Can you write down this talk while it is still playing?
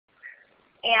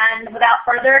And without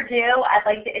further ado, I'd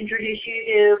like to introduce you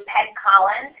to Peg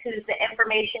Collins, who's the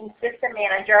Information System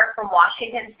Manager from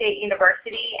Washington State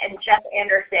University, and Jeff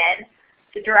Anderson,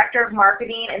 the Director of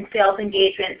Marketing and Sales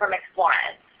Engagement from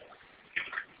eXplorance.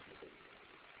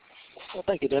 Well,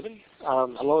 thank you, Devin.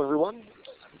 Hello, everyone.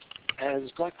 As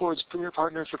Blackboard's premier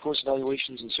partner for course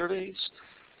evaluations and surveys,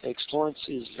 eXplorance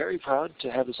is very proud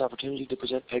to have this opportunity to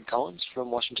present Peg Collins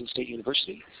from Washington State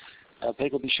University.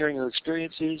 Peg will be sharing her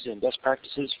experiences and best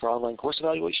practices for online course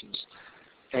evaluations.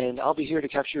 And I'll be here to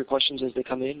capture your questions as they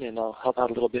come in, and I'll help out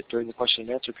a little bit during the question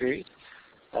and answer period.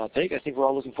 Peg, I think we're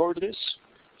all looking forward to this.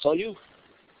 It's all you.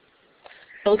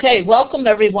 Okay, welcome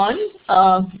everyone.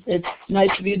 It's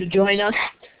nice of you to join us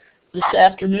this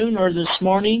afternoon or this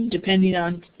morning, depending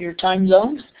on your time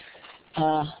zone.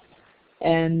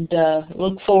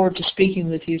 Look forward to speaking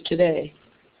with you today.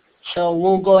 So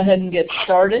we'll go ahead and get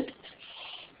started.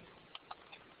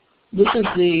 This is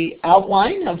the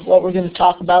outline of what we're going to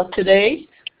talk about today.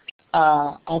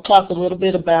 I'll talk a little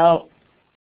bit about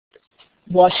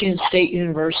Washington State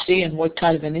University and what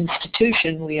kind of an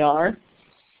institution we are,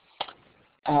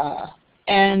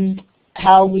 and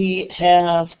how we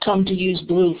have come to use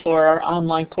Blue for our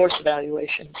online course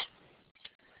evaluations.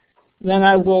 Then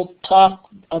I will talk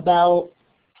about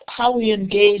how we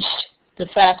engaged the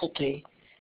faculty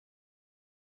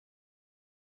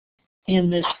in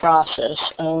this process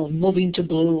of moving to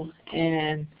Blue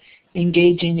and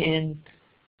engaging in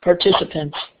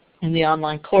participants in the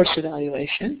online course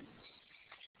evaluation.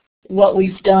 What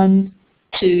we've done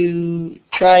to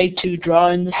try to draw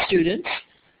in the students,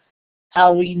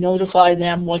 how we notify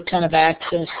them what kind of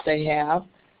access they have.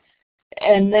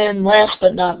 And then last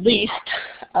but not least,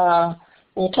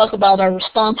 we'll talk about our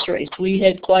response rates. We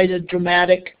had quite a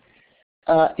dramatic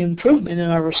improvement in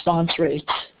our response rates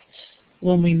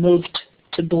when we moved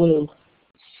to Blue.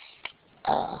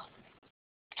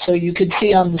 So you can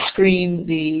see on the screen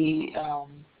the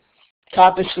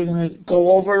topics we're going to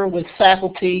go over with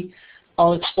faculty.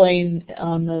 I'll explain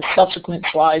on the subsequent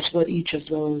slides what each of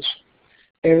those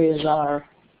areas are.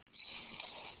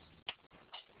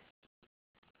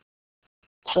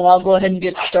 So I'll go ahead and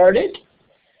get started.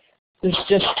 This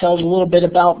just tells a little bit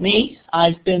about me.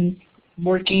 I've been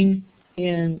working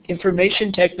in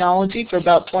information technology for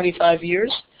about 25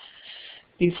 years.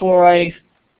 Before I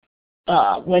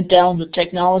went down the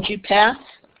technology path,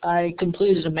 I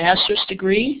completed a master's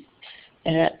degree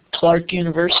at Clark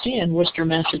University in Worcester,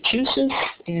 Massachusetts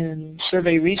in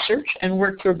survey research, and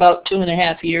worked for about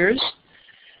 2.5 years,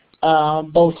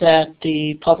 both at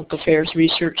the Public Affairs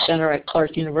Research Center at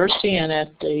Clark University and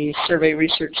at the Survey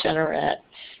Research Center at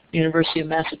University of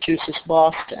Massachusetts,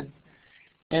 Boston.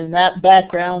 And that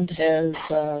background has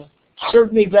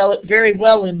served me very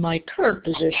well in my current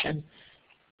position,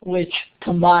 which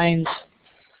combines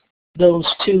those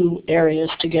two areas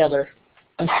together,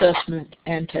 assessment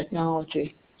and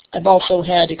technology. I've also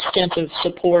had extensive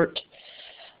support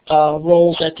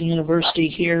roles at the university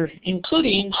here,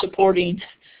 including supporting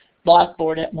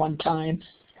Blackboard at one time,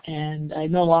 and I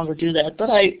no longer do that, but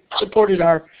I supported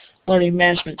our learning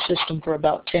management system for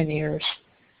about 10 years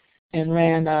and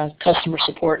ran a customer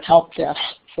support help desk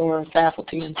for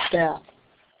faculty and staff.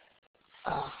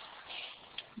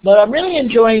 But I'm really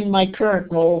enjoying my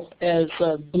current role as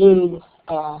a Blue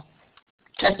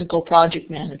technical project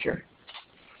manager.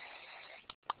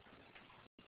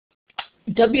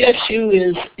 WSU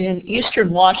is in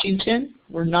Eastern Washington.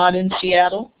 We're not in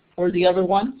Seattle or the other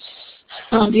one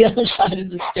on the other side of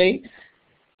the state.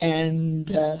 And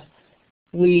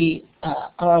we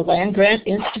are a land-grant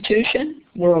institution.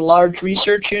 We're a large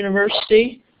research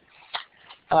university.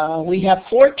 We have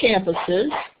 4 campuses.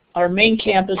 Our main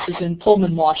campus is in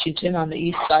Pullman, Washington, on the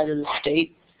east side of the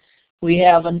state. We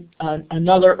have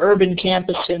another urban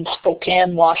campus in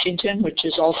Spokane, Washington, which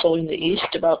is also in the east,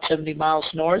 about 70 miles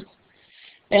north.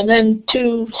 And then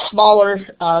 2 smaller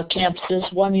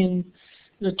campuses, one in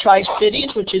the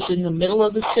Tri-Cities, which is in the middle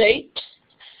of the state,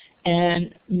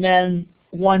 and then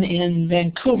one in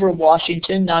Vancouver,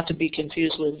 Washington, not to be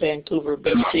confused with Vancouver,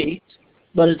 BC,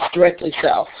 but it's directly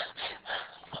south.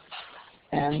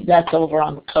 And that's over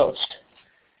on the coast.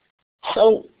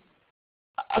 So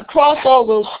across all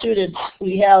those students,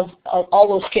 we have, all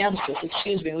those campuses,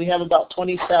 excuse me, we have about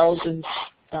 20,000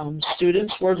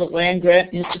 students. We're the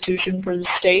land-grant institution for the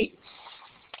state.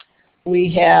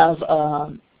 We have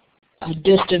a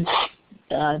distance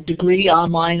degree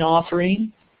online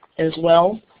offering as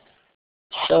well.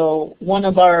 So one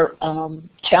of our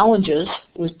challenges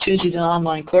with choosing an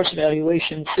online course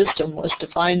evaluation system was to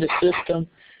find a system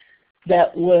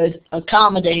that would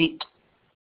accommodate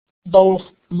both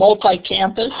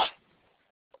multi-campus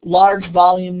large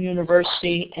volume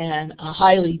university and a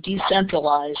highly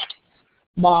decentralized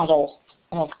model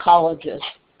of colleges.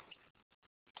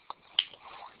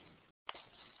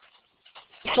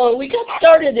 So we got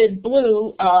started in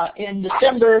Blue in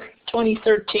December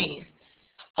 2013.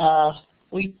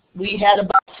 We had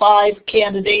about 5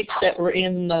 candidates that were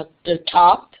in the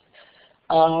top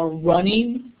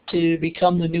running to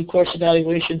become the new course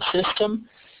evaluation system.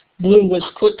 Blue was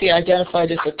quickly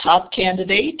identified as a top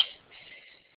candidate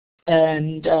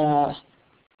and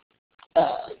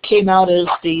came out as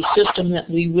the system that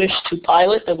we wished to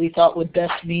pilot, that we thought would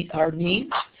best meet our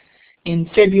needs. In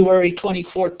February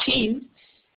 2014,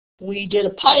 we did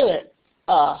a pilot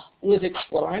with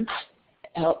eXplorance,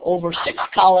 over 6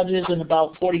 colleges and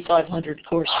about 4,500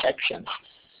 course sections.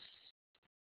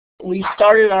 We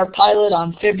started our pilot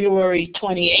on February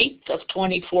 28th of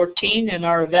 2014, and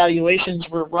our evaluations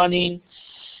were running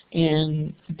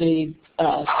in the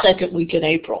second week in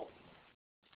April.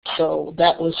 So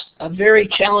that was a very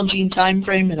challenging time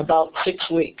frame in about 6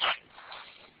 weeks.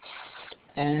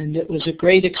 And it was a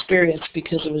great experience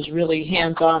because it was really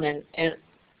hands-on and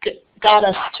got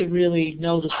us to really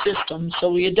know the system.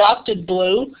 So we adopted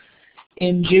Blue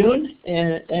in June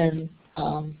and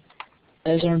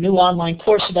as our new online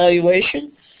course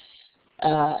evaluation.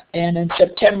 And in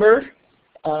September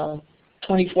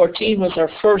 2014 was our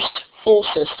first full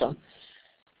system.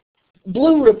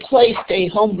 Blue replaced a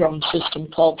homegrown system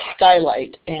called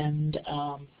Skylight, and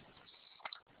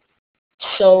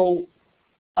so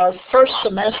our first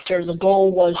semester the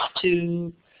goal was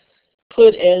to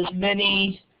put as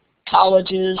many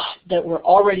colleges that were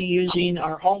already using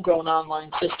our homegrown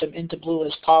online system into Blue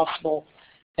as possible,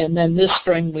 and then this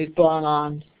spring we've brought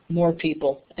on more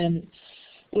people, and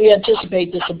we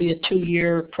anticipate this will be a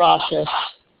 2-year process,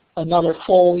 another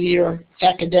full year,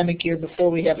 academic year,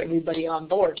 before we have everybody on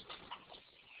board.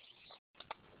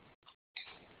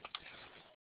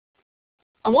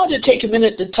 I wanted to take a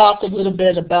minute to talk a little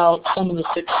bit about some of the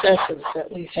successes that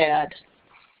we've had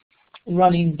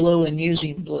running Blue and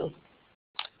using Blue.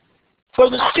 For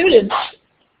the students,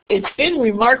 it's been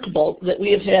remarkable that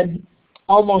we have had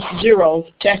almost 0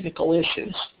 technical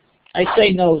issues. I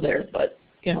say no there, but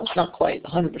you know, it's not quite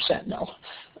 100% no.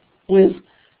 With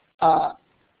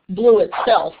Blue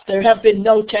itself, there have been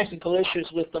no technical issues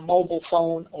with the mobile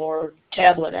phone or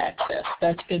tablet access.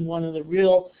 That's been one of the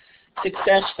real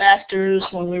success factors.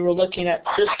 When we were looking at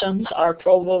systems, our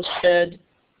provost said,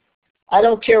 I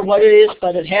don't care what it is,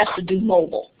 but it has to do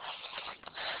mobile.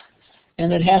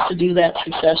 And it has to do that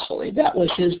successfully. That was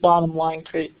his bottom line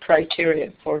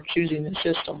criteria for choosing the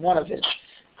system, one of his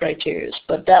criteria.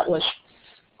 But that was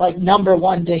like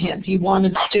 #1 to him. He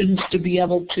wanted students to be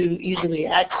able to easily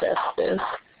access this.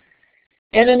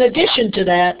 And in addition to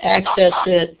that, access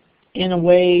it in a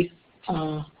way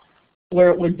where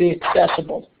it would be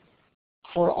accessible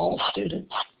for all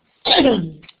students.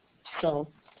 So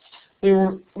we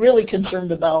were really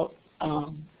concerned about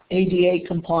ADA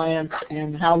compliance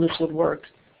and how this would work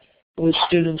with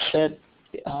students that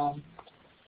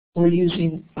were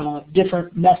using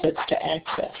different methods to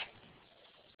access.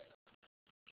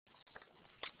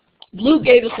 Blue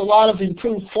gave us a lot of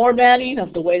improved formatting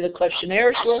of the way the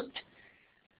questionnaires looked.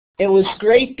 It was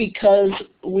great because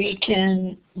we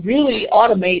can really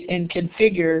automate and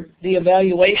configure the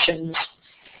evaluations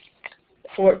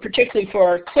particularly for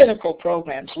our clinical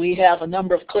programs. We have a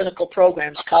number of clinical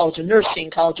programs, College of Nursing,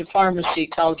 College of Pharmacy,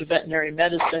 College of Veterinary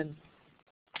Medicine.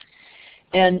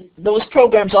 And those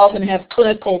programs often have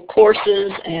clinical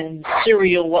courses and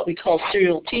what we call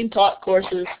serial team taught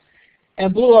courses.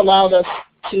 And Blue allowed us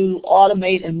to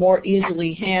automate and more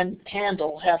easily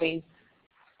handle having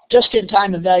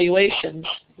just-in-time evaluations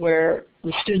where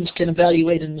the students can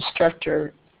evaluate an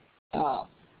instructor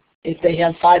if they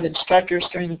have 5 instructors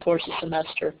during the course of the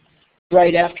semester,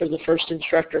 right after the first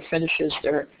instructor finishes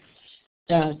their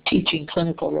teaching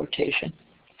clinical rotation.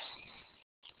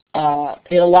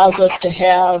 It allows us to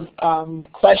have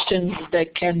questions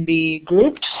that can be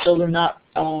grouped so they're not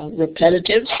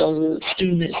repetitive, so the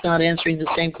student is not answering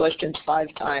the same questions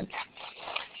 5 times.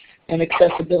 And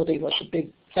accessibility was a big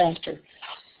factor.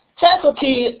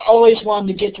 Faculty always wanted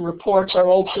to get the reports. Our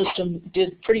old system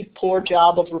did a pretty poor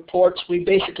job of reports. We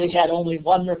basically had only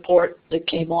 1 report that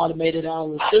came automated out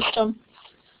of the system.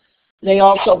 They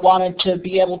also wanted to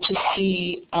be able to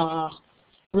see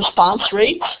response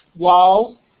rates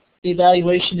while the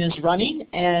evaluation is running,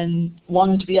 and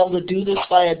wanted to be able to do this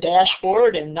via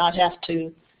dashboard and not have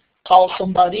to call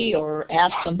somebody or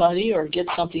ask somebody or get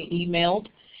something emailed.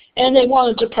 And they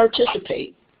wanted to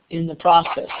participate in the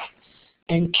process.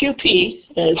 And QP,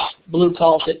 as Blue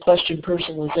calls it, question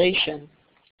personalization,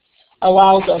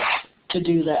 allows us to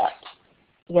do that,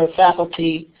 where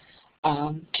faculty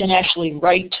can actually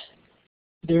write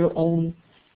their own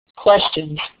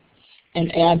questions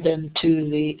and add them to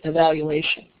the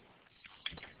evaluation.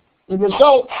 The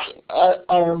results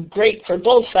are great for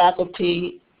both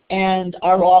faculty and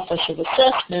our Office of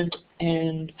Assessment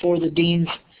and for the deans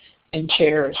and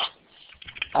chairs.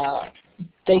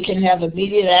 They can have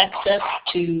immediate access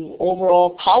to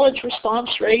overall college response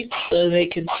rates, so they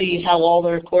can see how all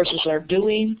their courses are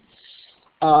doing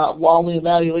while the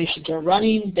evaluations are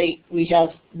running. We have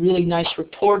really nice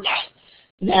reports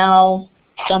now,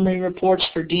 summary reports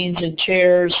for deans and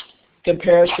chairs,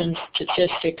 comparisons,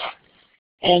 statistics,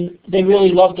 and they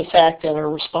really love the fact that our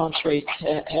response rates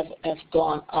have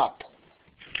gone up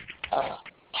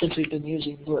since we've been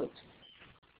using Blue.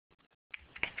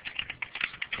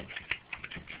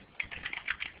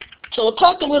 So we'll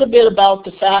talk a little bit about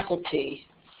the faculty.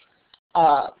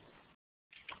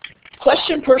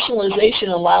 Question personalization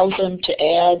allows them to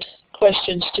add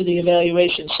questions to the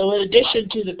evaluation. So in addition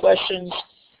to the questions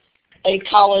a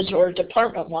college or a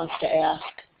department wants to ask,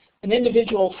 an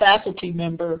individual faculty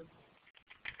member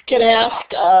can ask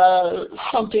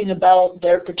something about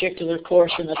their particular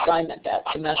course and assignment that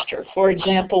semester. For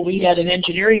example, we had an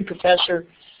engineering professor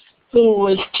who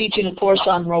was teaching a course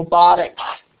on robotics,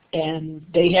 and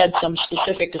they had some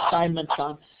specific assignments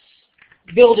on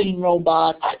building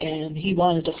robots, and he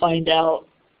wanted to find out,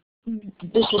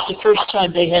 this was the first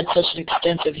time they had such an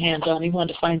extensive hands-on, he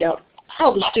wanted to find out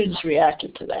how the students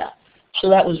reacted to that. So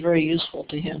that was very useful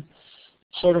to him,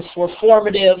 sort of for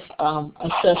formative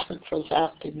assessment for the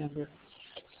faculty member.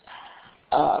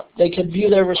 They could view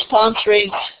their response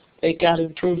rates, they got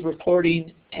improved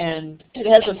reporting, and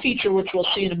it has a feature which we'll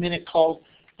see in a minute called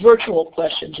virtual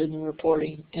questions in the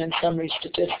reporting and summary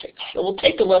statistics. So we'll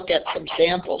take a look at some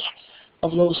samples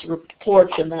of those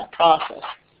reports in that process.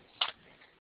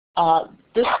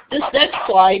 This next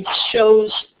slide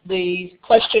shows the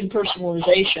question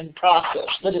personalization process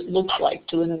that it looks like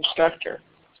to an instructor.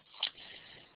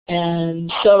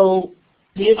 And so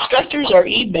the instructors are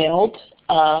emailed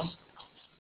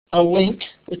a link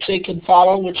which they can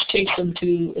follow, which takes them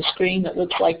to a screen that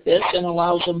looks like this and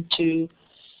allows them to,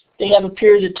 they have a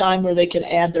period of time where they can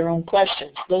add their own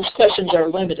questions. Those questions are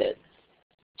limited.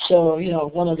 So, you know,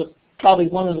 probably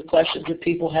one of the questions that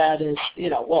people had is, you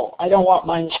know, well, I don't want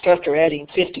my instructor adding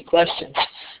 50 questions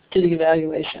to the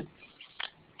evaluation.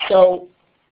 So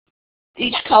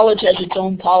each college has its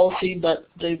own policy, but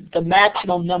the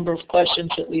maximum number of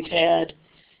questions that we've had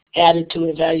added to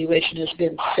evaluation has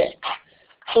been 6.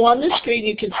 So on this screen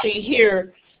you can see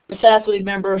here the faculty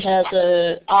member has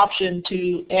an option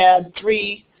to add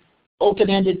 3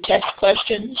 open-ended text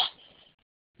questions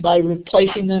by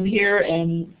replacing them here,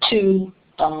 and 2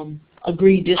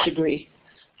 agree-disagree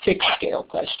fixed scale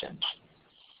questions.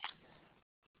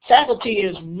 Faculty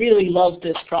has really loved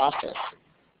this process.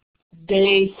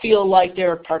 They feel like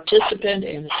they're a participant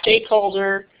and a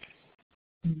stakeholder.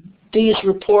 These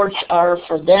reports are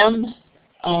for them,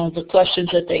 the questions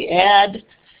that they add,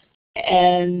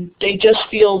 and they just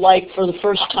feel like for the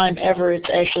first time ever it's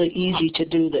actually easy to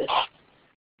do this.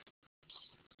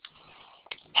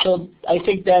 So I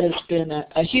think that has been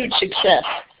a huge success.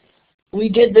 We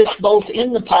did this both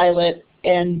in the pilot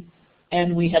and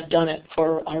we have done it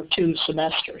for our 2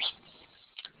 semesters.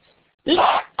 This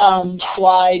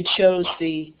slide shows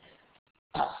the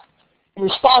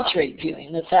response rate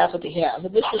viewing that faculty have.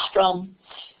 And this is from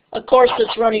a course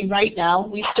that's running right now.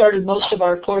 We started most of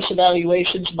our course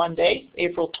evaluations Monday,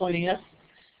 April 20th.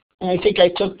 And I think I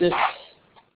took this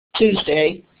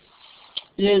Tuesday.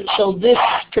 So this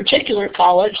particular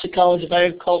college, the College of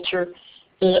Agriculture,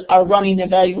 are running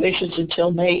evaluations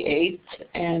until May 8th.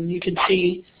 And you can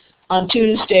see on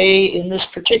Tuesday in this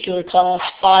particular class,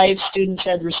 5 students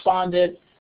had responded.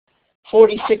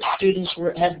 46 students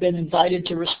have been invited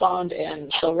to respond,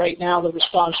 and so right now the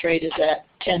response rate is at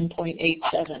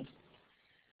 10.87.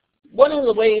 One of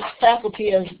the ways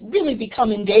faculty has really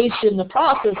become engaged in the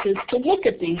process is to look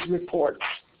at these reports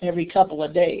every couple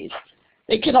of days.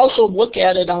 They can also look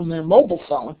at it on their mobile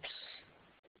phone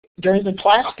during the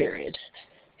class period,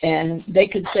 and they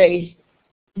could say,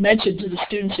 mention to the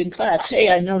students in class, hey,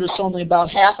 I noticed only about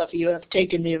half of you have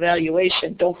taken the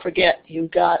evaluation. Don't forget,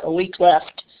 you've got a week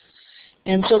left.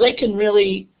 And so they can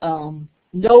really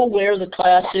know where the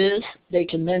class is. They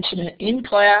can mention it in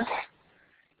class,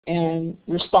 and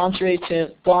response rates have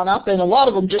gone up, and a lot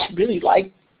of them just really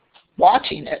like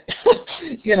watching it.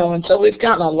 You know, and so we've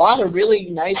gotten a lot of really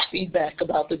nice feedback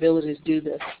about the ability to do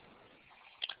this.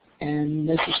 And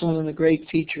this is one of the great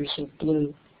features of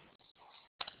Blue.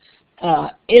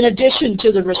 In addition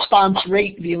to the response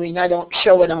rate viewing, I don't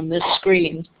show it on this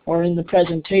screen or in the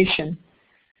presentation,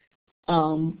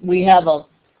 we have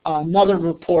another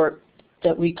report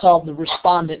that we call the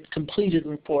Respondent Completed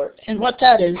Report. And what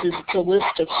that is it's a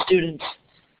list of students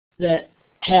that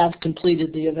have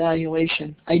completed the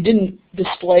evaluation. I didn't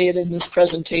display it in this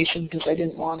presentation because I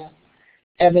didn't want to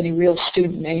have any real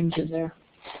student names in there.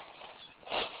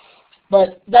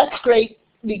 But that's great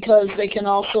because they can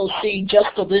also see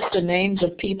just a list of names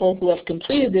of people who have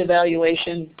completed the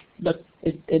evaluation, but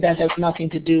that has nothing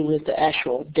to do with the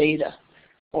actual data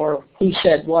or who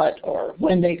said what or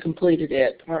when they completed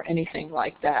it or anything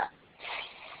like that.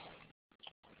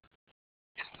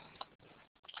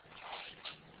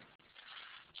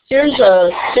 Here's a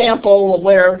sample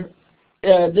where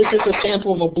this is a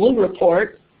sample of a blue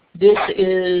report. This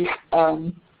is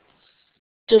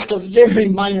just a very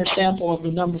minor sample of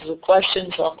the numbers of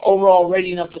questions. Overall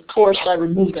rating of the course, I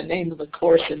removed the name of the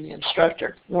course and the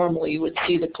instructor. Normally you would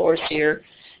see the course here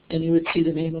and you would see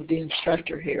the name of the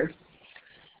instructor here.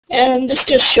 And this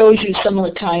just shows you some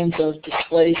of the kinds of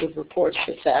displays of reports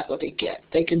that faculty get.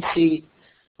 They can see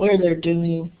where they're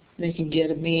doing. They can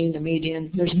get a mean, a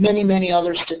median. There's many, many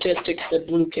other statistics that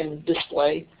Blue can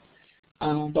display,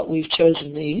 but we've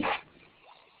chosen these.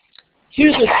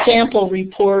 Here's a sample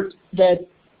report that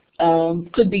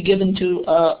could be given to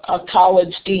a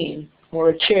college dean or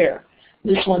a chair.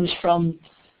 This one's from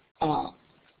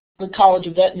the College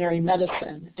of Veterinary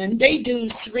Medicine, and they do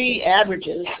 3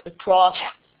 averages across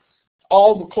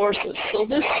all the courses. So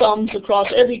this sums across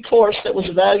every course that was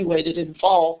evaluated in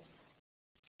fall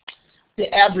the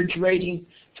average rating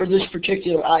for this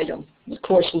particular item. The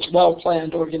course was well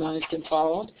planned, organized, and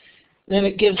followed. Then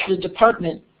it gives the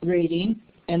department rating,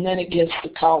 and then it gives the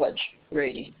college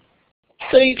rating.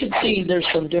 So you can see there's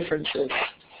some differences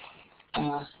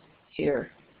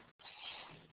here.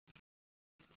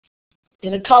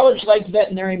 In a college like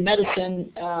veterinary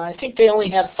medicine, I think they only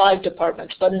have 5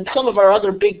 departments, but in some of our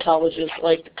other big colleges,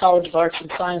 like the College of Arts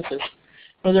and Sciences,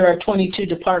 where there are 22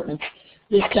 departments,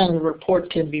 this kind of report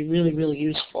can be really, really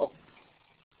useful.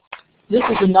 This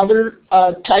is another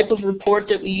type of report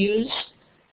that we use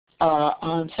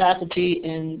on faculty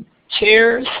and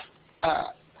chairs.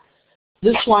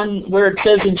 This one, where it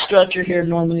says instructor here,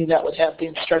 normally that would have the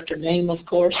instructor name, of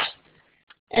course.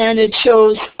 And it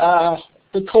shows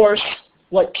the course,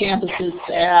 what campus it's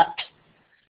at,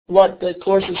 what the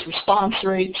course's response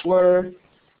rates were,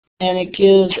 and it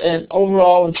gives an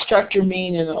overall instructor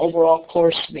mean and an overall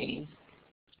course mean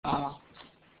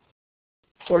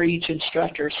for each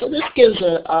instructor. So this gives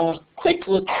a quick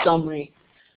look summary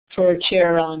for a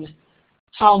chair on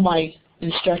how my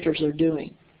instructors are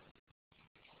doing.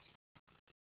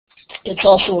 It's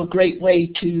also a great way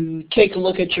to take a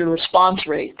look at your response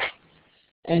rates.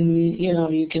 And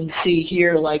you can see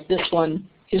here, like this one,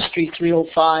 History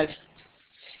 305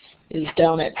 is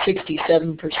down at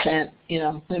 67%.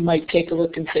 They might take a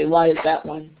look and say, why is that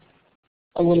one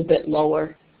a little bit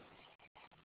lower?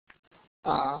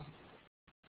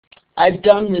 I've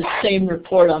done this same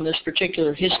report on this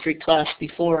particular history class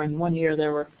before, and one year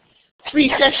there were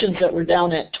 3 sections that were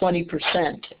down at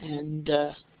 20%, and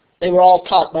they were all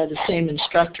taught by the same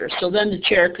instructor. So then the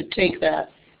chair could take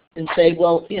that and say,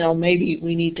 well, maybe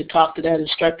we need to talk to that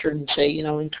instructor and say,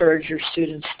 encourage your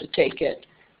students to take it,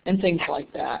 and things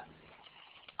like that.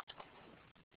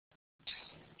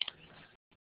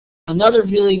 Another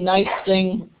really nice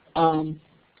thing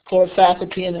for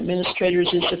faculty and administrators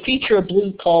is a feature of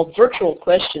Blue called virtual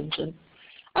questions. And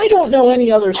I don't know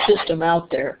any other system out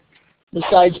there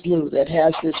besides Blue that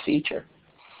has this feature.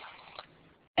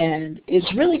 And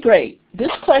it's really great.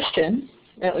 This question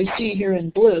that we see here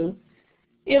in blue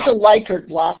is a Likert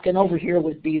block, and over here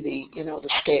would be the, the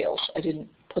scales. I didn't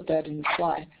put that in the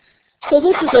slide. So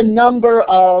this is a number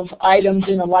of items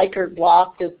in a Likert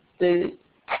block that the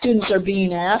students are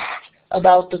being asked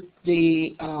about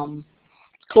the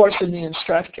course and the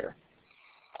instructor.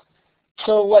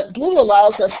 So what Blue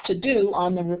allows us to do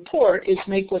on the report is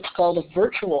make what's called a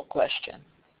virtual question.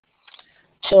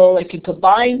 So they can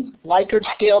combine Likert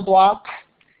scale blocks,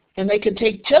 and they can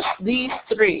take just these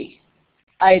 3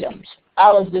 items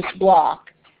out of this block,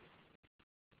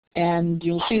 and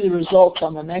you'll see the results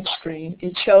on the next screen.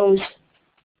 It shows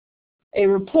a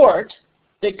report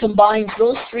that combines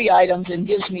those 3 items and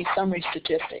gives me summary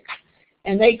statistics.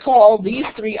 And they call these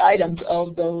 3 items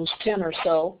of those 10 or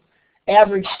so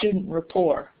average student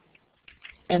rapport.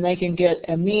 And they can get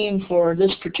a mean for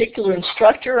this particular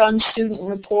instructor on student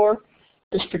rapport,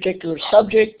 this particular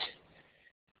subject.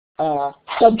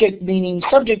 Subject meaning,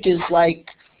 subject is like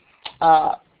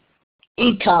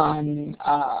econ,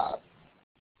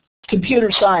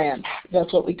 computer science.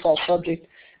 That's what we call subject.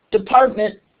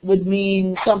 Department would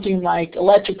mean something like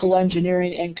electrical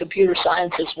engineering and computer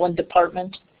science is one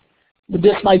department. But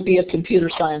this might be a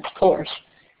computer science course.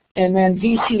 And then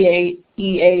VCA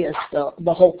EA is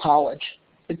the whole college,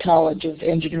 the College of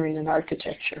Engineering and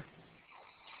Architecture.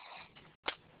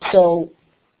 So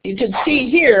you can see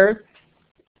here,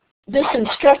 this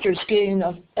instructor's getting,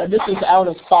 this is out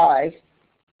of 5.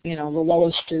 You know, the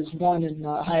lowest is 1 and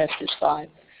the highest is 5.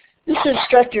 This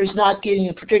instructor is not getting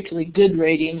a particularly good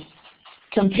rating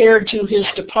compared to his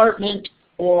department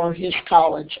or his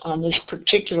college on this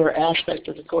particular aspect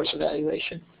of the course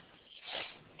evaluation.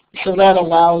 So that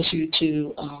allows you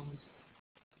to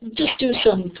just do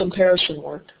some comparison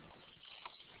work.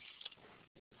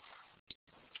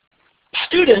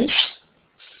 Students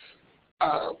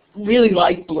really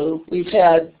like blue. We've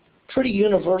had pretty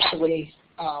universally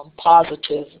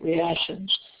positive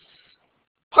reactions.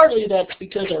 Partly that's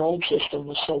because our old system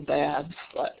was so bad,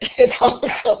 but it's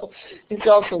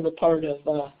also the part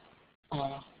of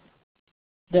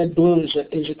that blue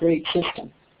is a great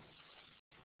system.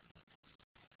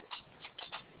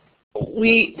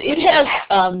 It has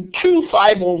true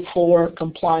 504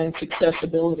 compliance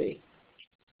accessibility.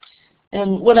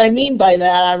 And what I mean by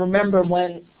that, I remember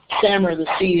when Sammer, the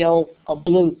CEO of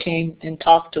Blue, came and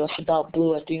talked to us about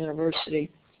Blue at the university.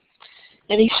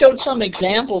 And he showed some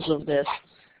examples of this.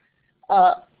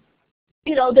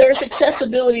 You know, there's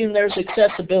accessibility and there's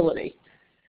accessibility.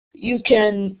 You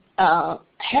can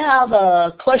have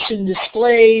a question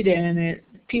displayed and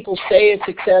people say it's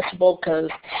accessible because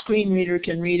the screen reader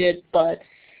can read it, but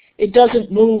it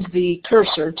doesn't move the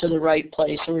cursor to the right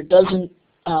place, or it doesn't,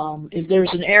 if there's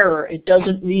an error, it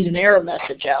doesn't read an error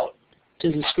message out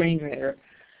to the screen reader,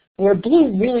 where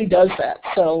Blue really does that.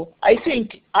 So I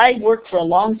think I worked for a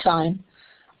long time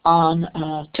on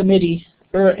a committee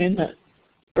in the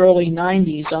early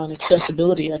 90s on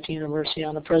accessibility at the university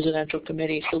on a presidential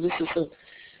committee. So this is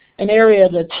an area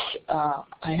that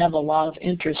I have a lot of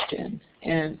interest in.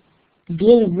 And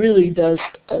Blue really does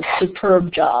a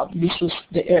superb job. This was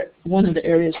one of the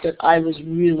areas that I was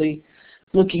really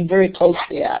looking very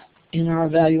closely at in our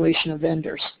evaluation of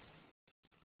vendors.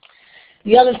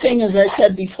 The other thing, as I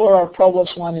said before, our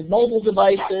provost wanted mobile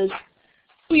devices.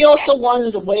 We also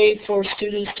wanted a way for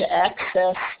students to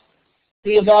access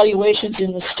the evaluations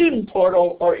in the student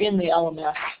portal or in the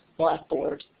LMS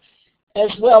Blackboard,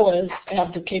 as well as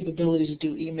have the capability to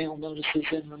do email notices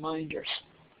and reminders.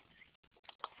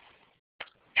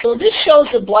 So this shows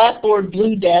the Blackboard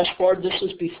Blue dashboard. This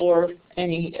was before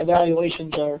any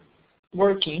evaluations are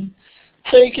working.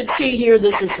 So you can see here,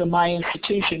 this is the My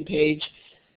Institution page.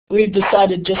 We've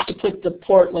decided just to put the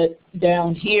portlet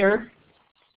down here.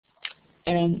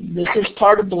 And this is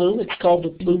part of Blue. It's called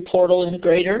the Blue Portal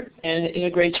Integrator, and it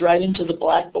integrates right into the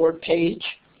Blackboard page.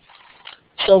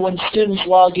 So when students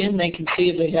log in, they can see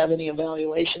if they have any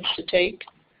evaluations to take.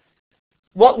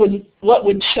 What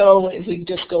would show, if we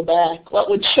just go back, what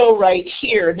would show right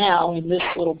here now in this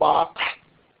little box,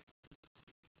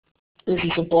 this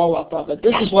is a blow-up of it.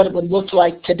 This is what it would look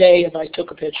like today if I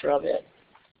took a picture of it.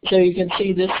 So you can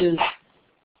see this is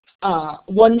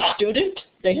one student.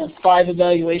 They have 5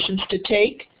 evaluations to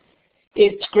take.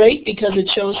 It's great because it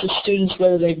shows the students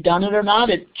whether they've done it or not.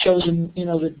 It shows them, you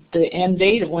know, the end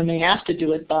date of when they have to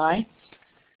do it by.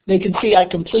 They can see I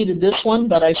completed this one,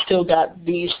 but I still got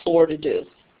these 4 to do.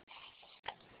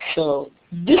 So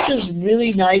this is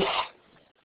really nice.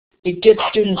 It gets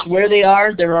students where they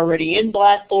are. They're already in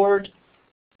Blackboard.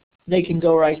 They can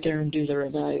go right there and do their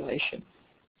evaluation.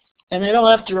 And they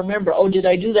don't have to remember, oh, did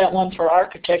I do that one for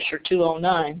Architecture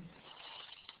 209?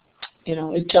 You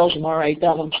know, it tells them, all right,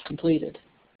 that one's completed.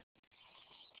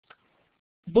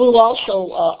 Blue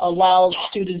also allows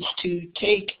students to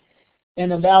take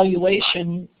an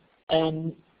evaluation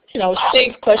and, you know,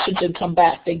 save questions and come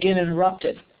back. They get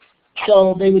interrupted.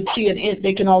 So they would see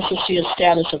they can also see a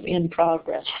status of in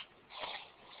progress.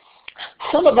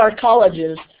 Some of our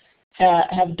colleges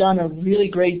have done a really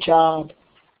great job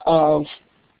of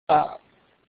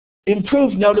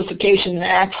improved notification and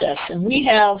access. And we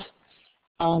have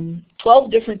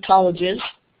 12 different colleges,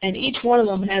 and each one of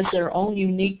them has their own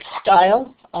unique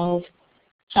style of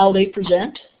how they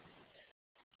present.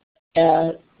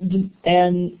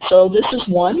 And so this is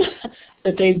one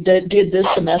that they did this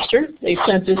semester. They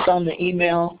sent this on the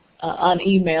email,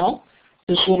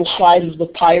 this little slide of the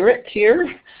pirate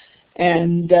here,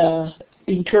 and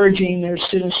encouraging their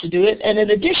students to do it. And in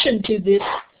addition to this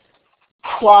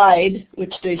slide,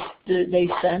 which they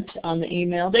sent on the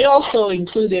email, they also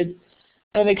included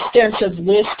an extensive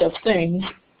list of things,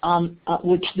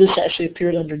 which this actually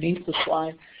appeared underneath the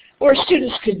slide, where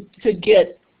students could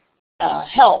get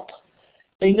help.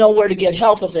 They know where to get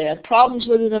help if they have problems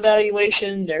with an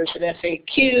evaluation. There's an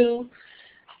FAQ.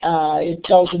 It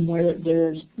tells them where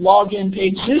their login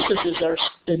page. Zeus is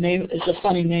the name. It's a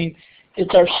funny name.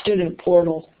 It's our student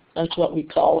portal. That's what we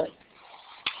call it.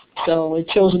 So it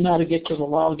shows them how to get to the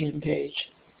login page.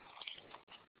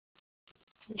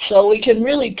 So we can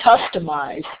really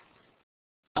customize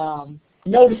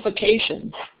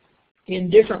notifications in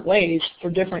different ways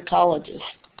for different colleges.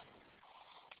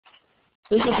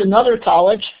 This is another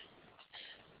college.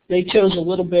 They chose a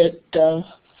little bit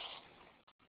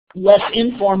less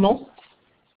informal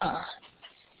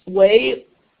way.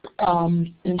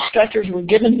 Instructors were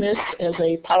given this as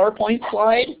a PowerPoint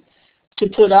slide to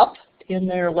put up in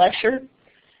their lecture.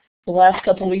 The last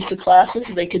couple of weeks of classes,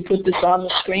 they could put this on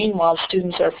the screen while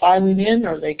students are filing in,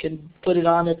 or they could put it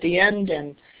on at the end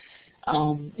and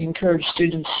encourage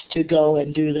students to go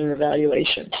and do their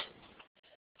evaluations.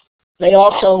 They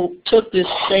also took this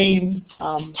same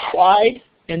slide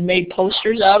and made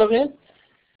posters out of it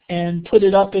and put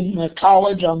it up in the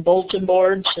college on bulletin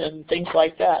boards and things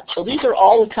like that. So these are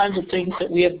all the kinds of things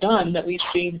that we have done that we've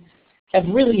seen have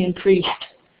really increased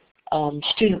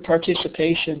student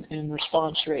participation and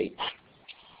response rates.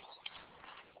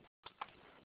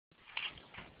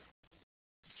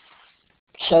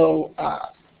 So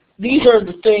these are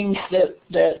the things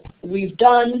that we've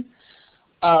done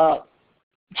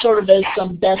sort of as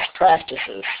some best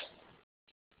practices.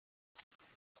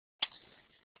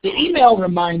 The email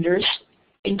reminders,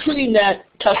 including that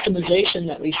customization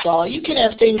that we saw, you can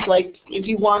have things like if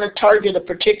you want to target a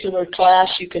particular class,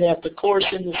 you could have the course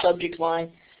in the subject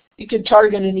line. You could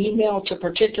target an email to a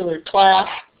particular class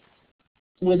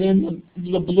within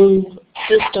the Blue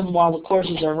system while the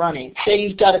courses are running. Say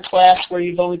you've got a class where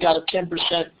you've only got a 10%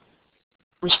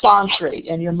 response rate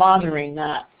and you're monitoring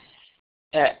that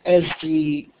as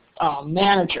the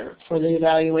manager for the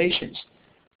evaluations.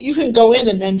 You can go in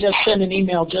and then just send an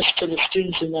email just to the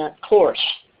students in that course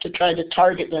to try to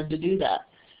target them to do that.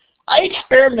 I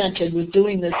experimented with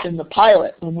doing this in the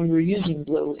pilot when we were using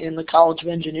Blue in the College of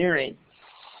Engineering.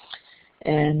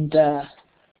 And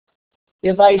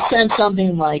if I send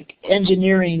something like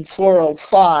Engineering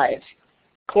 405,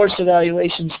 course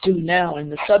evaluations due now in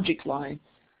the subject line,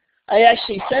 I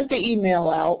actually sent the email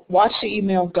out, watched the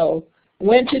email go,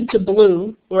 went into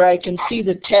Blue where I can see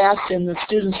the tasks and the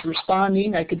students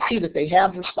responding. I could see that they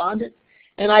have responded,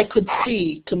 and I could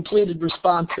see completed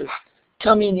responses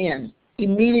coming in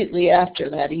immediately after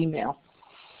that email.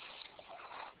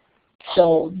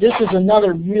 So this is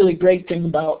another really great thing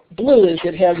about Blue, is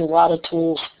it has a lot of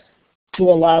tools to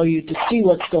allow you to see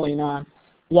what's going on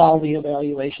while the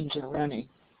evaluations are running.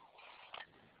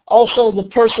 Also the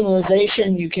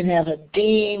personalization, you can have a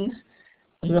dean.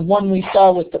 The one we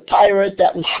saw with the pirate,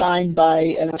 that was signed by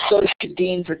an associate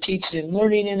dean for teaching and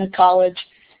learning in a college,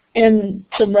 and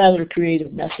some rather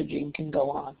creative messaging can go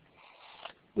on.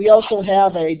 We also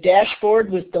have a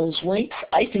dashboard with those links.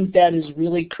 I think that is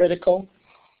really critical.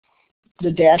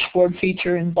 The dashboard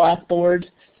feature in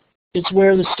Blackboard, it's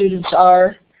where the students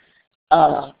are.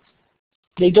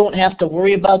 They don't have to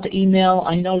worry about the email.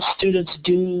 I know students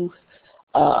do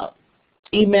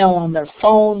email on their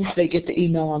phones. They get the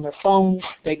email on their phones.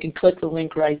 They can click the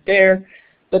link right there.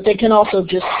 But they can also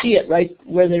just see it right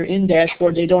where they're in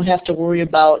dashboard. They don't have to worry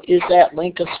about, is that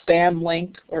link a spam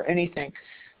link or anything.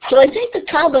 So I think the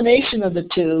combination of the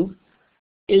two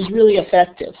is really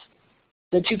effective,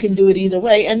 that you can do it either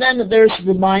way. And then there's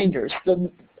reminders.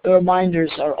 The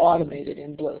reminders are automated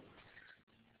in Blue.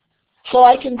 So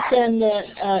I can send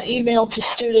an email to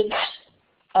students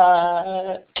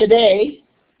today.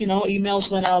 You know,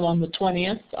 emails went out on the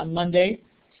 20th, on Monday.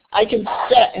 I can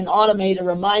set and automate a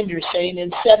reminder saying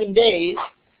in 7 days,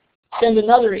 send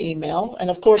another email.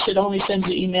 And of course, it only sends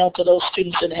the email to those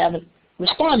students that haven't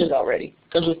responded already,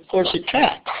 because of course it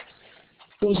tracks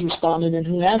who's responded and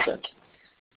who hasn't.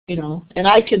 You know, and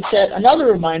I can set another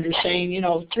reminder saying,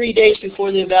 3 days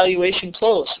before the evaluation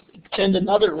close, send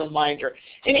another reminder.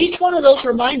 And each one of those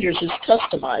reminders is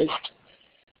customized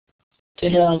to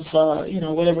have,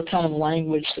 whatever kind of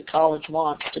language the college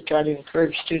wants to try to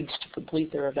encourage students to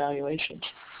complete their evaluations.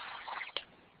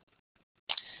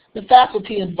 The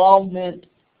faculty involvement,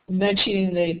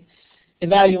 mentioning the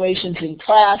evaluations in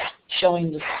class,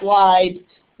 showing the slide,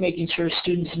 making sure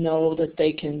students know that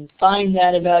they can find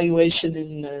that evaluation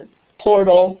in the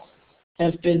portal,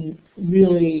 have been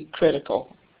really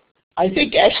critical. I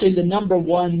think actually the number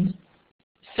one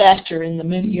factor in the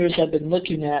many years I've been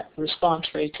looking at response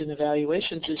rates and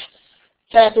evaluations is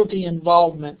faculty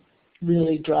involvement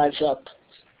really drives up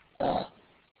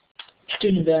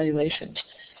student evaluations.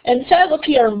 And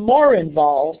faculty are more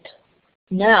involved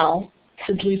now,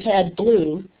 since we've had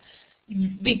blue,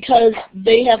 because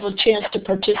they have a chance to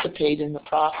participate in the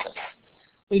process.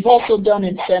 We've also done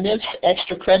incentives,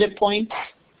 extra credit points.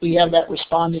 We have that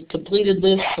responded completed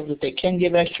list so that they can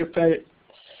give extra credit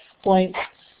points.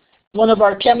 One of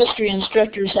our chemistry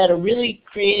instructors had a really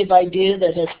creative idea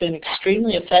that has been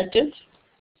extremely effective.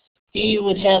 He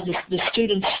would have the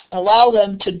students allow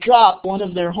them to drop one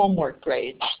of their homework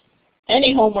grades.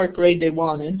 Any homework grade they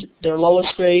wanted, their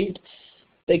lowest grade,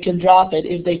 they can drop it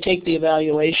if they take the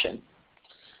evaluation.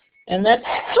 And that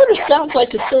sort of sounds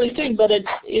like a silly thing, but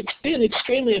it's been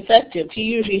extremely effective. He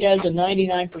usually has a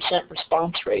 99%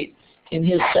 response rate in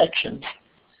his sections.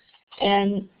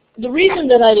 And the reason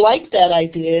that I like that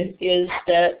idea is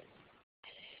that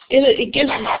it gives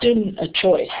the student a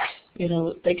choice. You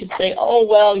know, they could say, oh,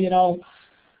 well, you know,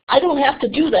 I don't have to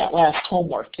do that last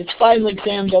homework. It's final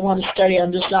exams I want to study.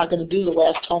 I'm just not going to do the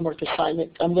last homework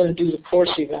assignment. I'm going to do the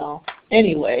course eval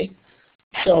anyway.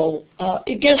 So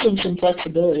it gives them some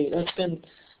flexibility. There's been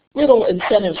little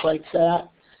incentives like that.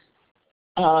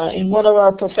 In one of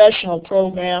our professional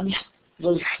programs,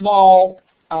 those small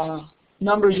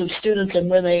numbers of students and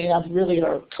where they have really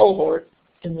our cohort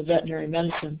in the veterinary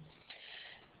medicine,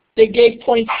 they gave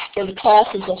points for the class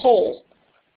as a whole.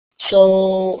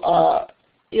 So,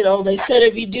 you know, they said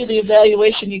if you do the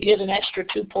evaluation, you get an extra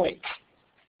 2 points.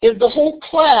 If the whole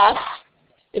class,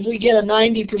 if we get a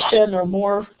 90% or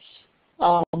more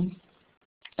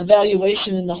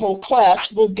evaluation in the whole class,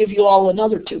 we'll give you all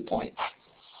another 2 points.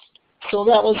 So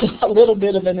that was a little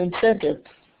bit of an incentive.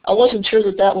 I wasn't sure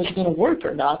that that was going to work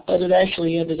or not, but it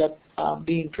actually ended up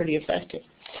being pretty effective.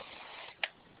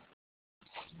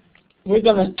 We're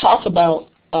going to talk about,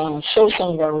 show some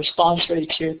of our response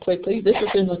rates here quickly. This is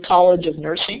in the College of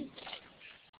Nursing.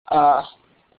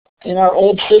 In our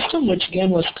old system, which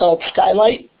again was called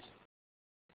Skylight,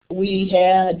 we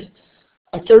had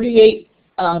a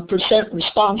 38%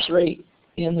 response rate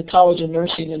in the College of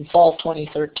Nursing in fall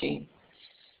 2013.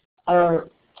 Our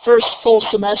first full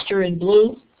semester in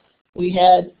blue, we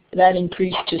had that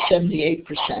increased to 78%.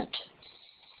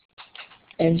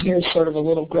 And here's sort of a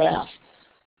little graph.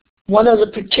 One of the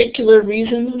particular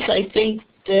reasons I think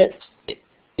that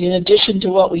in addition to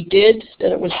what we did,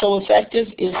 that it was so effective,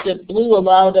 is that blue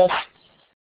allowed us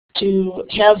to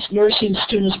have nursing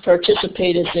students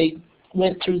participate as they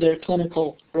went through their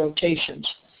clinical rotations.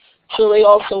 So they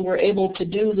also were able to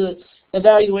do the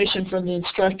evaluation from the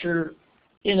instructor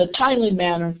in a timely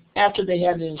manner after they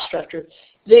had the instructor.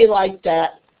 They liked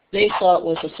that. They thought it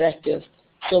was effective,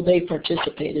 so they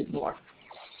participated more.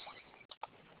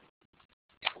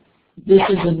 This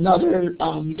is another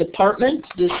department.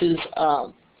 This is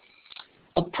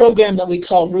a program that we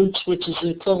call Roots, which is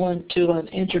equivalent to an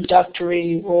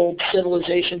introductory world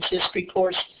civilizations history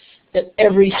course that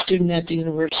every student at the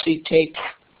university takes,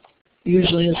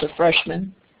 usually as a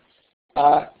freshman.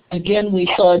 Again,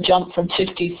 we saw a jump from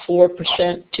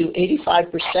 64% to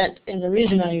 85%, and the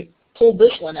reason I pulled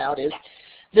this one out is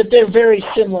that they're very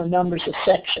similar numbers of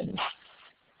sections,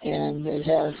 and it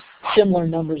has similar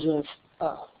numbers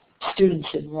of students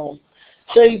enrolled.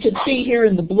 So you can see here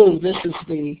in the blue, this is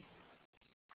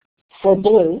for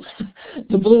blue,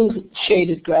 the blue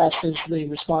shaded graph is the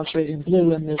response rate in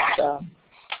blue, and this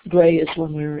gray is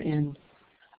when we were in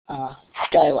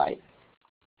Skylight.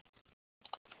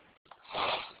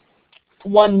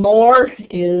 One more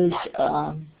is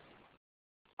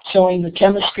showing the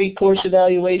chemistry course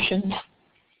evaluations.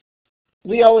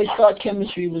 We always thought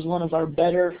chemistry was one of our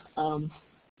better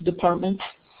departments,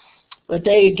 but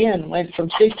they again went from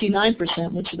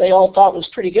 69%, which they all thought was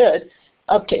pretty good,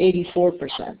 up to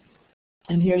 84%.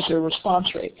 And here's their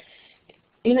response rate.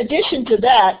 In addition to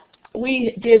that,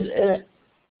 we did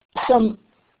some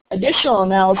additional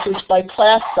analysis by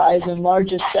class size and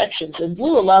largest sections, and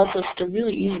blue allows us to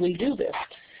really easily do this.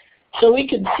 So we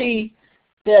can see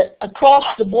that across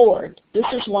the board, this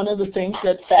is one of the things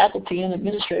that faculty and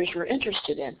administrators were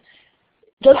interested in.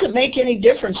 Doesn't make any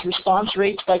difference response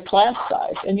rates by class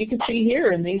size. And you can see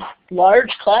here in these large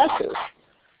classes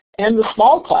and the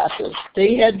small classes,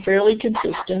 they had fairly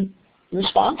consistent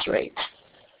response rates.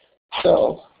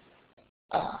 So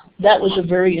that was a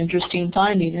very interesting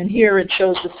finding. And here it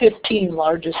shows the 15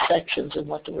 largest sections and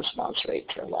what the response rates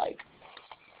are like.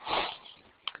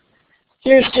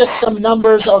 Here's just some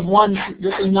numbers of ones.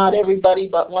 This is not everybody,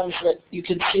 but ones that you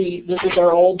can see. This is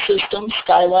our old system,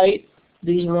 Skylight.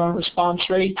 These are our response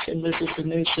rates, and this is the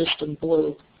new system,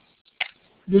 blue.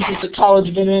 This is the College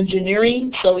of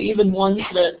Engineering, so even ones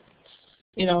that,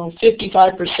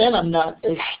 55% I'm not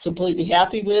as completely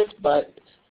happy with, but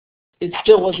it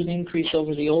still was an increase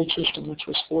over the old system, which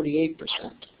was 48%.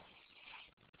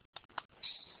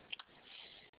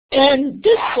 And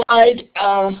this slide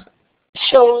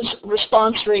shows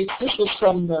response rates. This was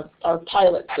from our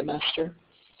pilot semester.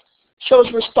 Shows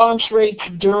response rates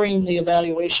during the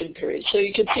evaluation period. So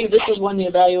you can see this is when the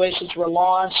evaluations were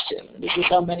launched, and this is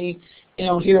how many,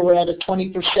 here we're at a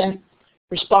 20%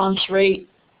 response rate.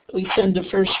 We send the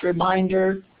first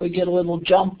reminder, we get a little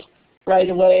jump right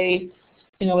away.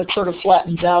 It sort of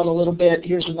flattens out a little bit.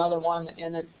 Here's another one,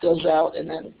 and it goes out, and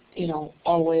then,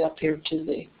 all the way up here to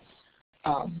the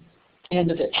end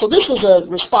of it. So this was a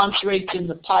response rate in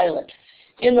the pilot.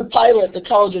 In the pilot, the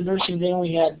College of Nursing, they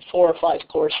only had 4 or 5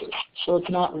 courses, so it's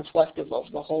not reflective of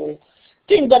the whole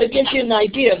thing, but it gives you an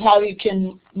idea of how you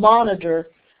can monitor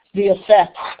the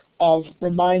effects of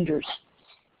reminders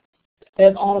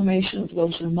and automation of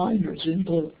those reminders in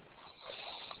blue.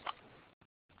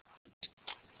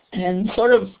 And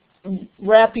sort of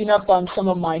wrapping up on some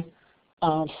of my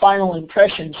final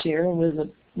impressions here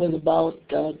with about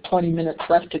 20 minutes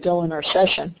left to go in our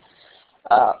session.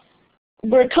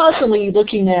 We're constantly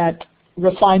looking at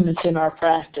refinements in our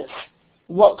practice.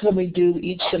 What can we do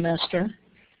each semester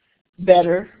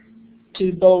better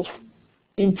to both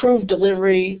improve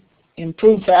delivery,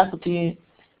 improve faculty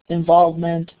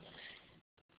involvement,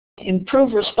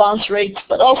 improve response rates,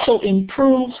 but also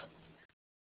improve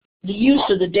the use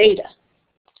of the data.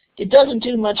 It doesn't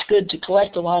do much good to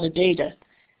collect a lot of data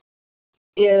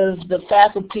if the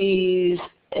faculties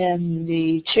and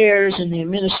the chairs and the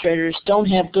administrators don't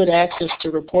have good access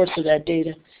to reports of that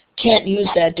data, can't use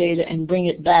that data and bring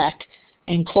it back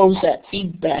and close that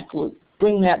feedback loop,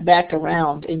 bring that back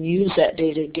around and use that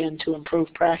data again to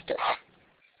improve practice.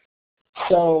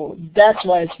 So that's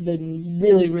why it's been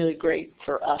really, really great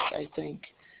for us, I think.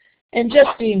 And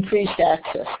just the increased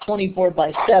access,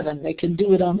 24/7. They can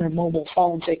do it on their mobile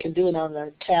phones. They can do it on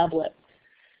their tablet.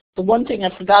 The one thing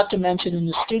I forgot to mention in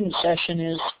the student session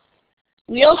is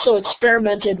we also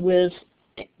experimented with,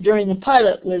 during the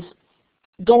pilot, with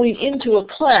going into a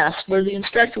class where the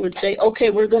instructor would say, okay,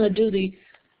 we're going to do the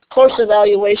course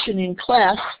evaluation in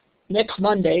class next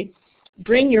Monday.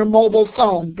 Bring your mobile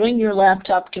phone, bring your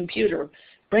laptop computer,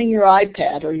 bring your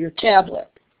iPad or your tablet.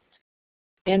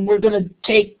 And we're going to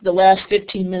take the last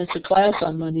 15 minutes of class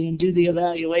on Monday and do the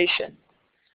evaluation.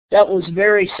 That was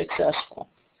very successful.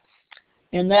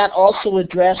 And that also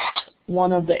addressed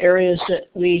one of the areas that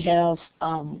we have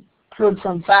heard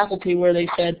from faculty where they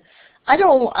said, I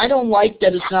don't like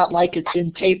that it's not like it's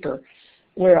in paper,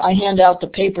 where I hand out the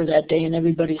paper that day and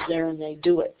everybody's there and they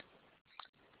do it.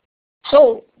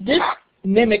 So this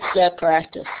mimics that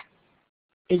practice.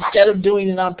 Instead of doing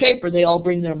it on paper, they all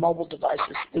bring their mobile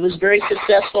devices. It was very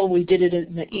successful. We did it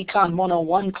in the Econ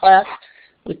 101 class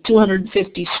with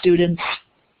 250 students.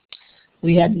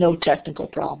 We had no technical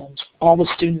problems. All the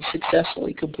students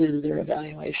successfully completed their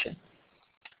evaluation.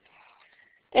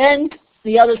 And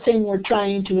the other thing we're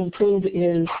trying to improve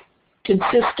is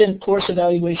consistent course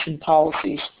evaluation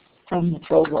policies from the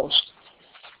provost.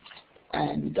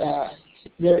 And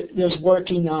there's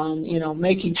working on,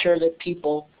 making sure that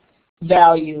people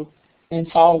value and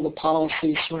follow the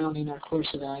policies surrounding our course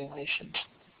evaluations.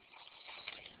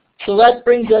 So that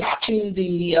brings us to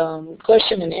the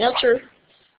question and answer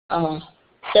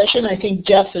session. I think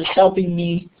Jeff is helping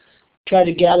me try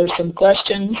to gather some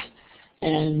questions,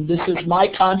 and this is my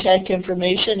contact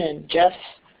information and Jeff's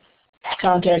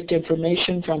contact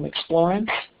information from eXplorance,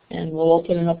 and we'll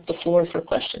open up the floor for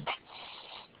questions.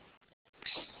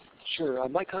 Sure.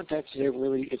 My contacts today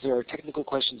really, if there are technical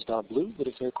questions about Blue, but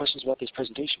if there are questions about this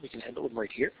presentation, we can handle them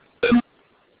right here.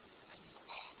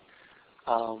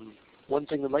 One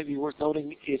thing that might be worth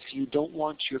noting, if you don't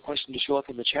want your question to show up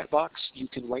in the chat box, you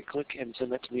can right-click and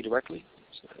send that to me directly.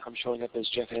 So I'm showing up as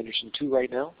Jeff Anderson 2 right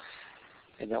now,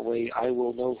 and that way I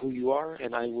will know who you are,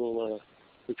 and I will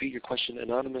repeat your question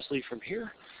anonymously from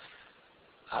here.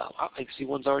 I see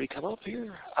one's already come up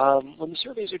here. When the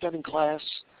surveys are done in class,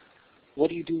 what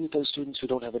do you do with those students who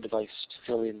don't have a device to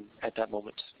fill in at that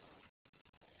moment?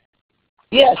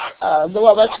 Yes,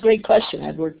 well, that's a great question,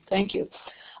 Edward. Thank you.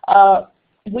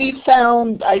 We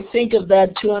found, I think of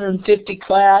that 250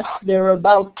 class, there were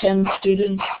about 10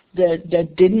 students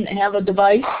that didn't have a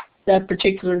device that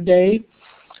particular day,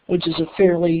 which is a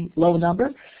fairly low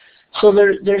number. So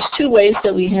there's 2 ways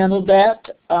that we handled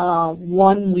that.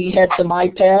 One, we had some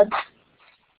iPads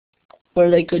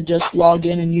where they could just log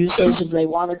in and use those if they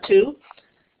wanted to.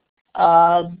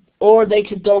 Or they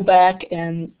could go back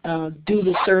and do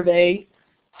the survey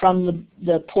from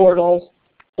the portal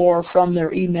or from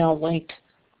their email link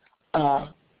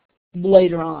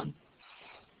later on.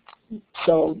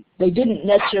 So they didn't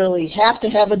necessarily have to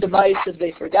have a device if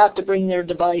they forgot to bring their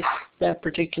device that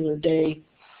particular day.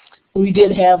 We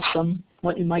did have some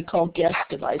what you might call guest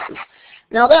devices.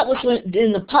 Now that was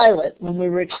in the pilot when we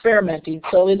were experimenting,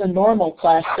 so in a normal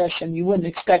class session you wouldn't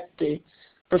expect the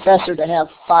professor to have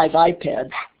 5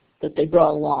 iPads that they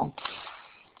brought along.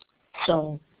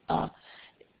 So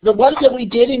the ones that we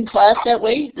did in class that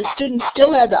way, the students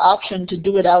still had the option to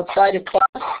do it outside of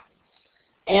class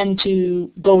and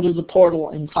to go to the portal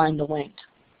and find the link.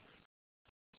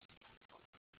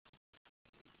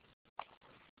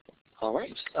 All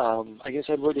right. I guess,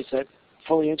 Edward, if that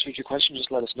fully answers your question,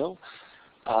 just let us know.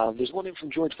 There's one in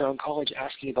from Georgetown College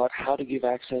asking about how to give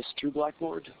access through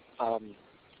Blackboard.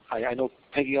 I know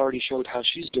Peggy already showed how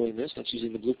she's doing this. That's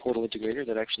using the Blue Portal integrator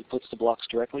that actually puts the blocks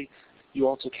directly. You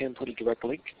also can put a direct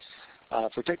link.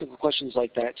 For technical questions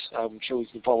like that, I'm sure we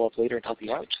can follow up later and help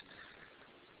you out.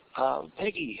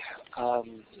 Peggy,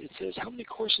 it says, how many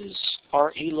courses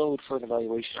are a load for an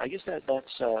evaluation? I guess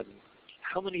that's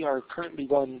how many are currently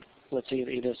run, let's say,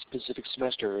 in a specific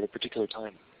semester at a particular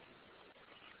time?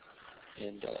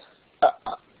 And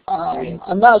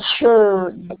I'm not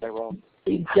sure the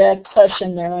exact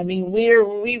question there. I mean,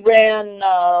 we ran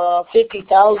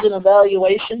 50,000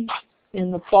 evaluations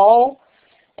in the fall.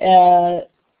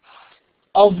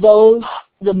 Of those,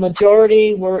 the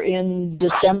majority were in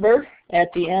December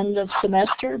at the end of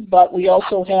semester, but we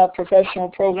also have professional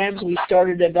programs. We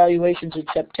started evaluations in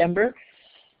September.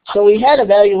 So we had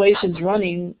evaluations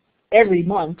running every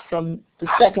month from the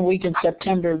second week in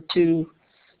September through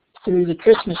the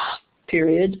Christmas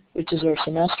period, which is our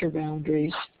semester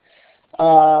boundaries.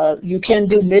 You can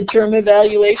do midterm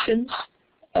evaluations,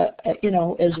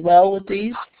 as well with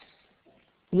these.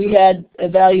 We had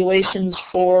evaluations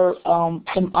for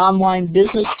some online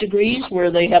business degrees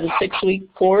where they have a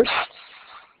 6-week course.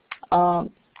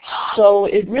 So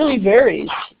it really varies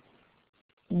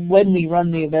when we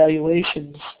run the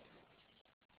evaluations.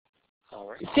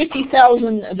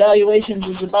 50,000 evaluations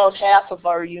is about half of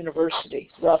our university,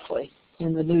 roughly,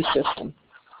 in the new system.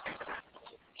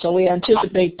 So we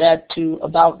anticipate that to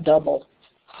about double,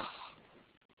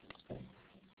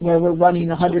 where we're running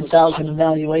 100,000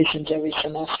 evaluations every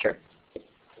semester.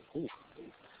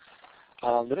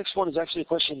 The next one is actually a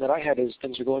question that I had as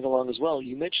things are going along as well.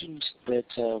 You mentioned that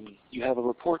you have a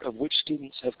report of which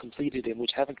students have completed and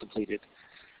which haven't completed.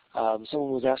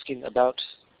 Someone was asking about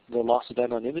the loss of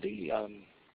anonymity.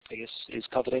 I guess, is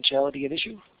confidentiality an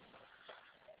issue?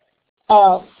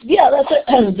 Yeah, that's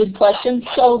a good question.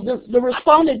 So the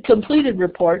respondent completed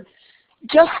report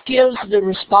just gives the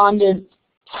respondent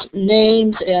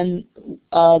names and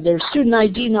their student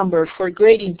ID number for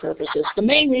grading purposes. The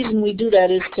main reason we do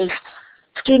that is because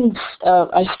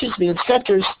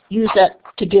instructors use that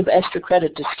to give extra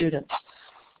credit to students.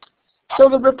 So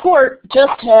the report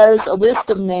just has a list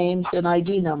of names and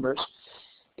ID numbers.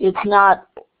 It's not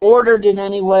ordered in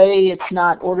any way. It's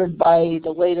not ordered by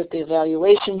the way that the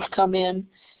evaluations come in.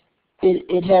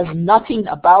 It has nothing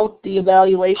about the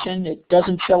evaluation. It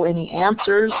doesn't show any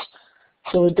answers.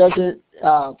 So it doesn't,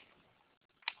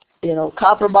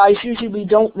 compromise. Usually we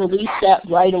don't release that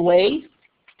right away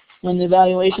when the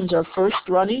evaluations are first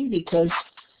running because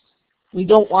we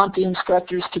don't want the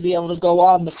instructors to be able to go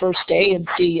on the first day and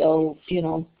see,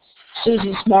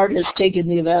 Susie Smart has taken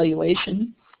the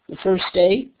evaluation the first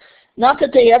day. Not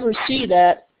that they ever see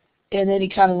that in any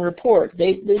kind of report.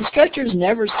 The instructors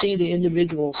never see the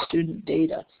individual student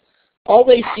data. All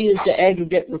they see is the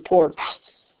aggregate reports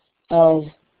of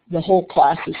the whole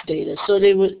class's data. So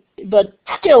but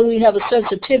still we have a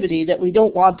sensitivity that we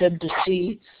don't want them to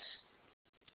see,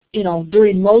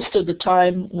 during most of the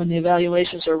time when the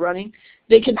evaluations are running.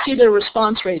 They can see their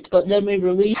response rates, but then we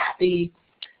release the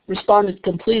respondent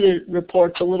completed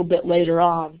reports a little bit later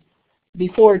on,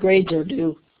 before grades are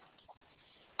due.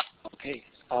 Okay.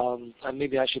 And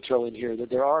maybe I should throw in here that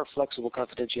there are flexible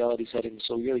confidentiality settings,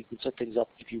 so really you can set things up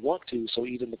if you want to, so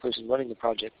even the person running the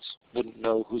projects wouldn't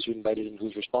know who's invited and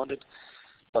who's responded.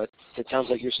 But it sounds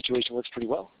like your situation works pretty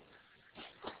well.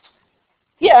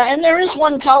 Yeah, and there is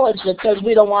one college that says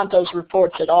we don't want those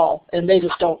reports at all, and we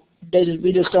just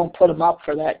don't put them up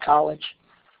for that college.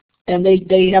 And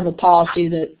they have a policy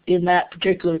that in that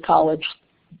particular college,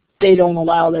 they don't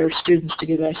allow their students to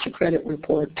give extra credit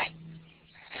reports.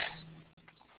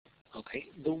 Okay.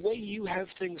 The way you have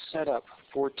things set up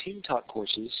for team talk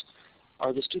courses,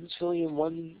 are the students filling in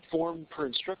one form per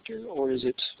instructor, or is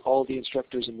it all the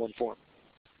instructors in one form?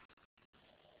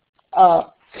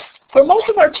 For most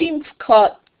of our team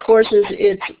courses,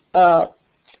 it's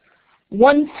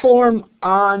one form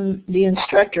on the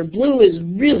instructor. Blue is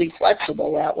really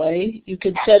flexible that way. You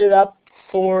could set it up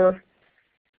for,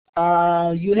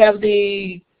 you have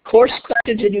the course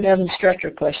questions and you have instructor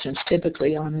questions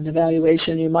typically on an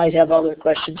evaluation. You might have other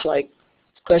questions like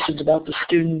questions about the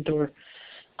student or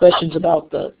questions about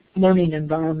the learning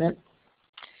environment.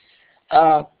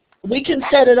 We can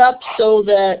set it up so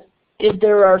that if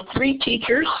there are 3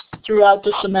 teachers throughout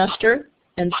the semester,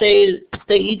 and say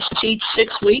they each teach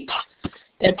 6 weeks,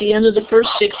 at the end of the first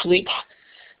 6 weeks,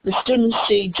 the students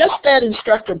see just that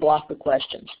instructor block of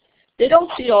questions. They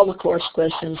don't see all the course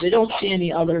questions. They don't see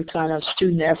any other kind of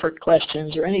student effort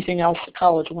questions or anything else the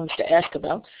college wants to ask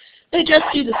about. They just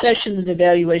see the session and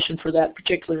evaluation for that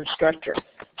particular instructor.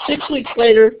 6 weeks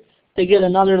later, they get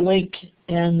another link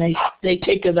and they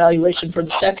take evaluation for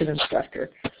the second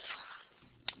instructor.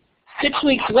 6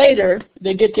 weeks later,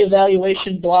 they get the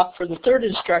evaluation block for the third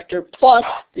instructor plus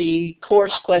the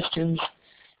course questions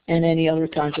and any other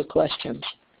kinds of questions.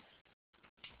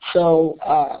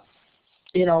 So,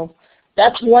 you know,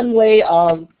 that's one way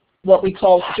of what we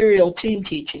call serial team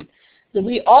teaching. Then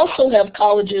we also have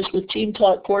colleges with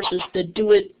team-taught courses that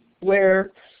do it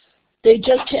where they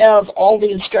just have all the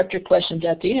instructor questions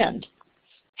at the end.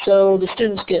 So the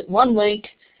students get one link,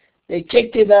 they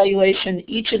take the evaluation,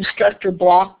 each instructor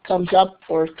block comes up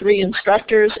for 3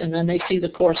 instructors, and then they see the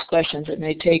course questions and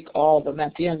they take all of them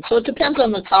at the end. So it depends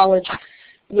on the college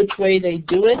which way they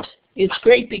do it. It's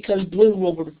great because Blue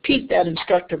will repeat that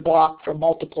instructor block for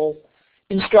multiple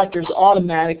instructors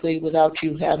automatically without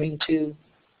you having to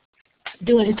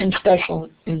do anything special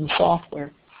in the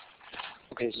software.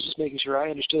 Okay, so just making sure I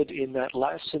understood, in that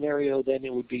last scenario, then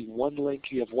it would be one link,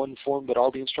 you have one form, but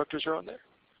all the instructors are on there?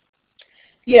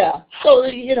 Yeah, so,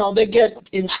 you know, they get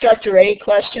instructor A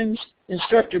questions,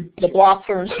 the block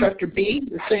for instructor B,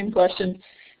 the same question,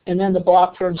 and then the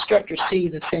block for instructor C,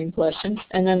 the same questions,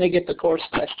 and then they get the course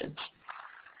questions.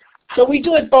 So we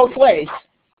do it both ways.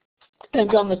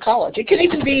 Depends on the college. It can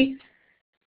even be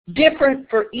different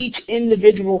for each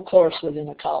individual course within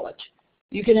a college.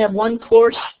 You can have one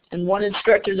course and one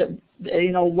instructor that,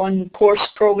 you know, one course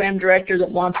program director that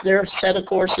wants their set of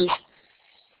courses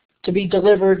to be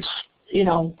delivered, you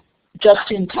know, just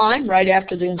in time, right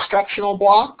after the instructional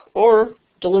block, or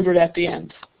delivered at the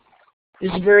end.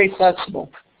 It's very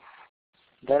flexible.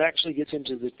 That actually gets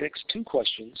into the next 2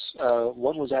 questions.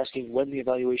 One was asking when the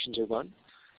evaluations are run.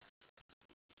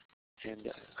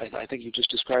 And I think you just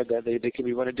described that. They can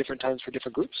be run at different times for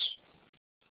different groups?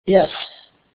 Yes.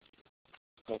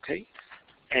 Okay.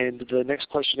 And the next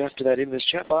question after that in this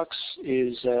chat box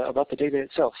is about the data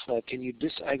itself. Can you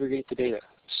disaggregate the data?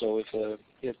 So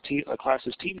if a class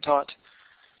is team taught,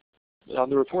 on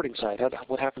the reporting side,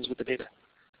 what happens with the data?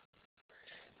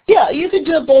 Yeah, you can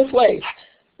do it both ways.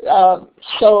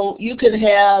 So you can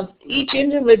have each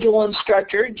individual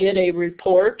instructor get a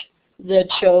report that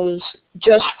shows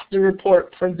just the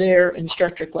report for their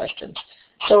instructor questions.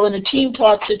 So in a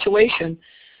team-taught situation,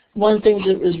 one of the things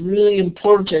that was really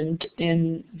important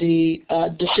in the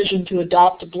decision to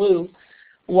adopt Blue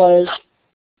was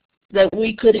that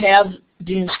we could have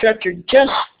the instructor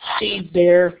just see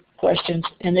their questions,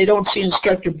 and they don't see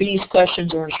instructor B's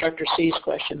questions or instructor C's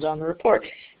questions on the report.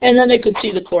 And then they could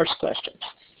see the course questions,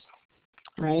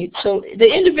 right? So the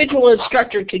individual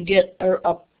instructor could get,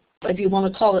 if you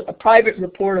want to call it, a private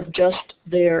report of just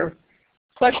their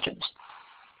questions.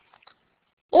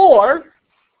 Or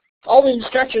all the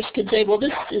instructors could say, well,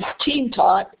 this is team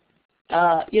taught.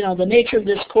 You know, the nature of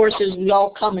this course is we all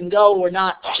come and go. We're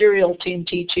not serial team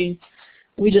teaching.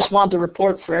 We just want the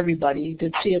report for everybody. You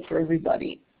could see it for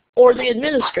everybody. Or the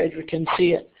administrator can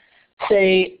see it.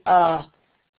 Say,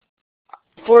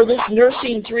 for this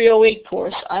Nursing 308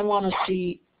 course, I want to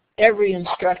see every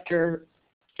instructor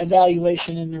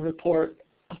evaluation in the report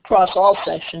across all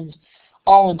sections,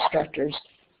 all instructors.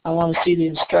 I want to see the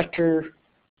instructor,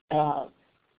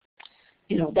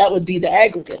 you know, that would be the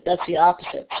aggregate. That's the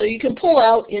opposite. So you can pull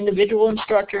out individual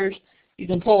instructors, you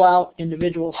can pull out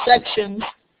individual sections,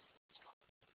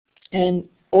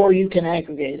 or you can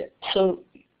aggregate it. So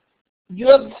you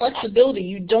have flexibility.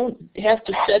 You don't have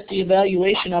to set the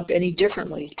evaluation up any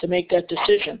differently to make that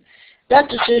decision. That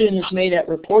decision is made at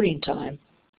reporting time,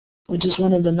 which is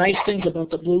one of the nice things about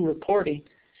the Blue reporting,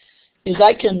 is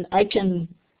I can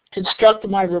construct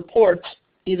my reports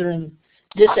either in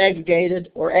disaggregated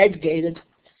or aggregated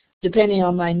depending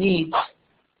on my needs,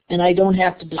 and I don't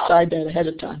have to decide that ahead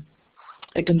of time.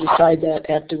 I can decide that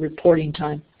at the reporting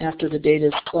time after the data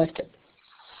is collected.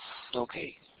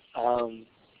 Okay.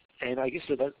 And I guess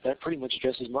that pretty much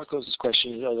addresses Marcos'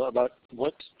 question about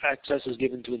what access is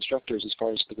given to instructors as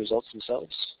far as the results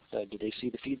themselves. Do they see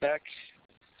the feedback?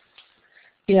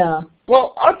 Yeah.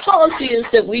 Well, our policy is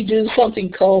that we do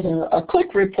something called a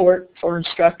quick report for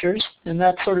instructors, and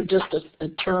that's sort of just a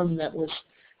term that was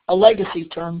a legacy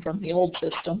term from the old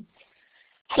system.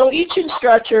 So each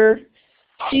instructor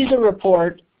sees a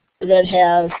report, that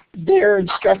has their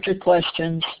instructor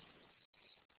questions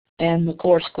and the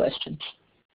course questions.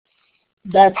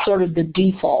 That's sort of the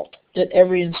default, that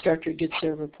every instructor gets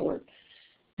their report.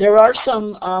 There are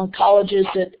some colleges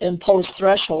that impose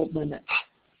threshold limits,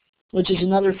 which is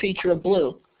another feature of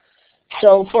Blue.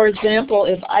 So, for example,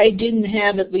 if I didn't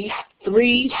have at least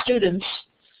 3 students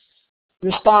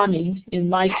responding in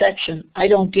my section, I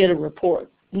don't get a report.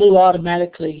 Blue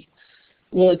automatically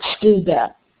will exclude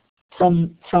that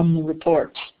from the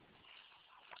reports.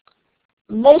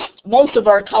 Most of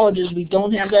our colleges, we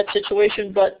don't have that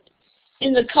situation, but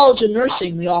in the College of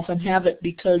Nursing, we often have it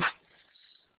because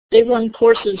they run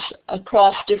courses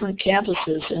across different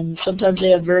campuses, and sometimes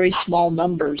they have very small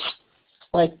numbers,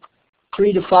 like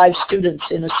 3 to 5 students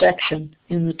in a section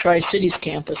in the Tri-Cities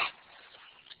campus.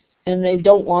 And they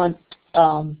don't want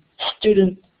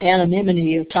student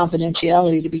anonymity or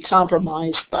confidentiality to be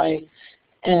compromised by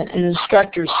an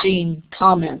instructor seeing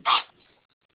comments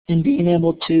and being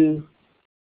able to,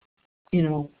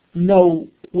 know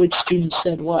which student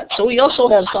said what. So we also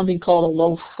have something called a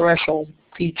low threshold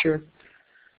feature.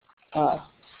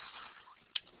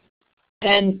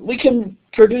 And we can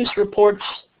produce reports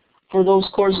for those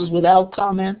courses without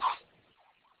comments.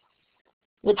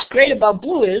 What's great about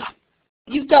Blue is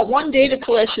you've got one data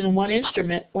collection and one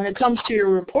instrument. When it comes to your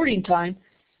reporting time,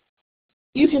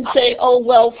 you can say, oh,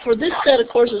 well, for this set of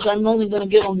courses, I'm only going to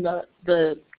give them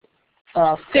the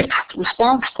fixed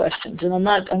response questions, and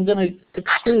I'm going to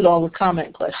exclude all the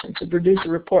comment questions and produce a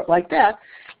report like that.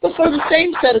 But for the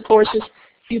same set of courses,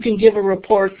 you can give a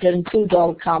report that includes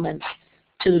all the comments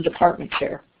to the department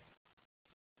chair.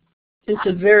 It's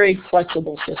a very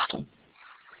flexible system.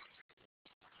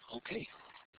 Okay.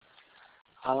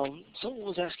 Someone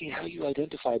was asking how you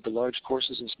identified the large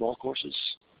courses and small courses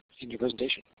in your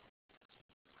presentation.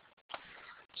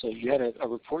 So you had a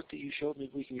report that you showed.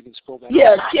 Maybe we can scroll back.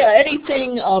 Yes, yeah.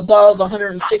 Anything above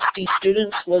 160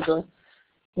 students was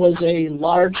a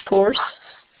large course.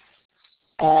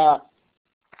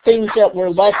 Things that were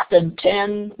less than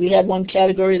 10, we had one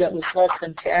category that was less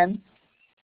than 10.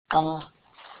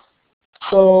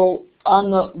 So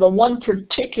on the one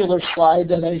particular slide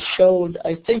that I showed,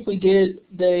 I think we did,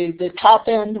 the top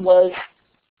end was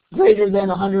greater than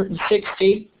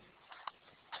 160,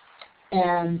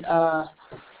 and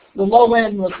the low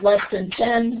end was less than 10.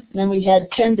 And then we had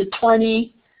 10 to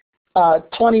 20,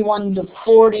 21 to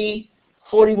 40,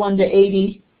 41 to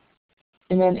 80,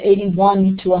 and then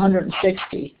 81 to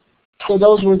 160. So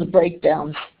those were the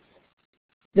breakdowns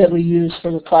that we used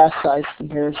for the class size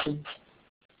comparisons.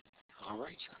 All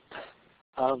right.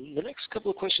 The next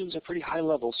couple of questions are pretty high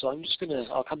level, so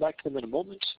I'll come back to them in a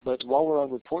moment. But while we're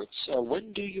on reports,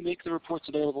 when do you make the reports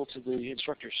available to the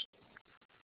instructors?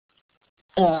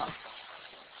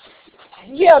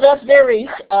 Yeah, that varies.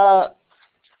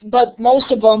 But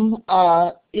most of them,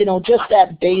 just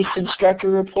that base instructor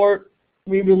report,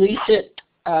 we release it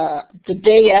the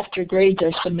day after grades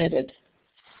are submitted.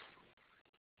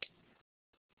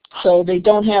 So they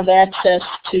don't have access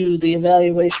to the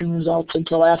evaluation results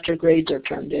until after grades are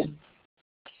turned in.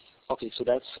 Okay, so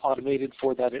that's automated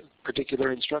for that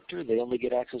particular instructor? They only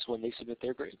get access when they submit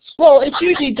their grades? Well, it's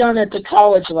usually done at the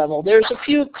college level. There's a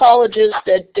few colleges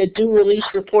that do release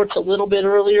reports a little bit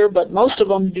earlier, but most of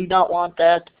them do not want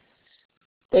that.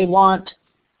 They want,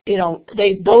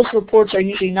 those reports are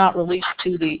usually not released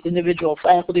to the individual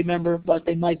faculty member, but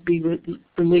they might be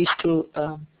released to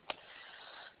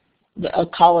a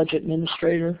college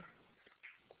administrator.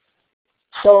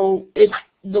 So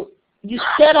you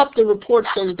set up the reports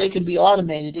so that they can be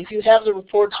automated. If you have the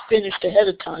reports finished ahead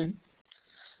of time,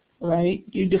 right,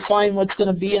 you define what's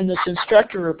going to be in this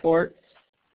instructor report.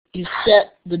 You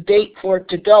set the date for it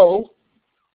to go.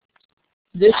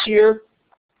 This year,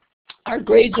 our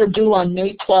grades are due on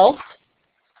May 12th.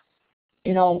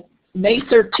 May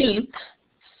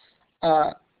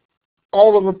 13th,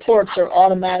 all the reports are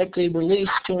automatically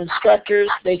released to instructors.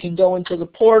 They can go into the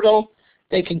portal.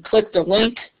 They can click the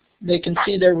link. They can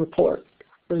see their report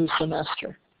for the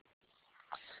semester.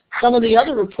 Some of the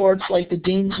other reports, like the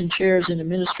deans and chairs and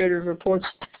administrative reports,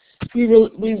 we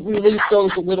release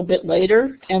those a little bit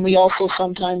later, and we also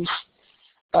sometimes,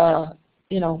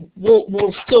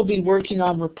 we'll still be working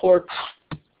on reports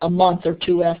a month or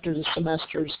two after the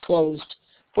semester is closed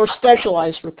for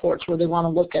specialized reports where they want to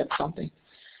look at something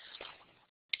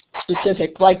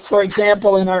specific. Like, for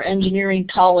example, in our engineering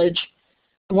college,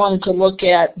 we wanted to look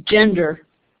at gender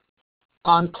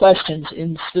on questions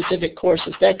in specific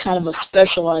courses. That kind of a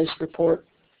specialized report,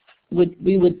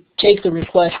 we would take the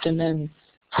request and then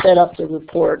set up the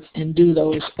report and do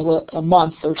those a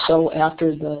month or so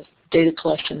after the data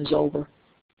collection is over.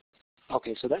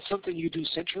 Okay, so that's something you do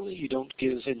centrally? You don't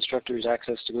give instructors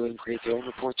access to go and create their own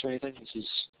reports or anything? This is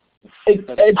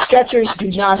Instructors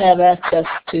do not have access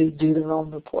to do their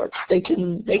own reports. They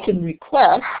can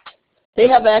request. They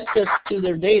have access to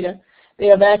their data. They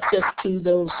have access to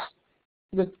those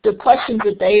the questions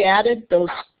that they added. Those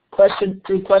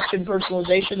through question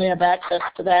personalization. They have access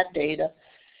to that data,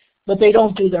 but they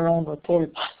don't do their own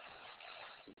reports.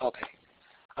 Okay.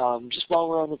 Just while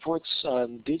we're on reports,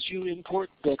 did you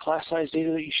import the class size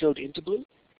data that you showed into Blue?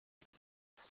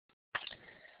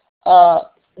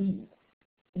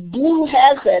 Blue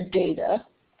has that data.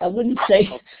 I wouldn't say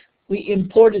we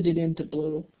imported it into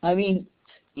Blue. I mean,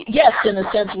 yes, in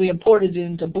a sense we imported it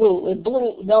into Blue. And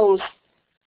Blue knows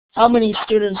how many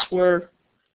students were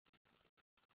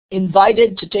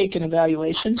invited to take an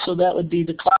evaluation, so that would be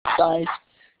the class size.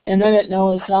 And then it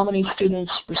knows how many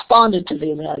students responded to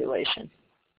the evaluation,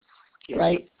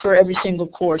 right, for every single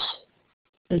course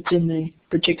that's in the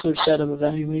particular set of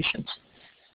evaluations.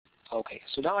 Okay,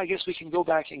 so now I guess we can go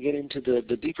back and get into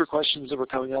the deeper questions that were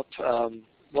coming up.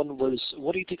 One was,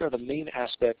 what do you think are the main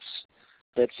aspects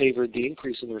that favored the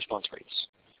increase in the response rates?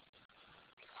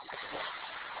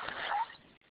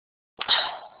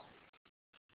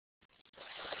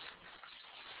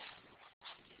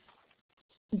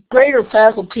 Greater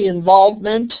faculty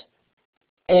involvement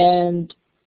and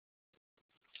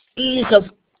ease of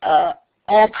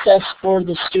access for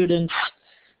the students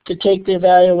to take the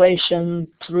evaluation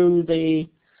through the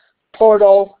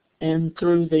portal and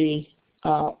through the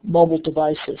mobile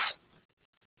devices.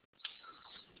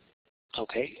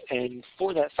 Okay, and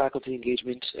for that faculty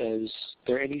engagement, is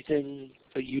there anything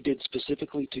that you did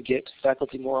specifically to get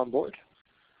faculty more on board?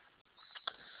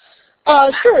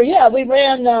 Sure, yeah, we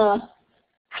ran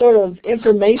sort of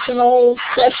informational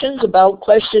sessions about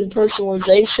question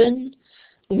personalization.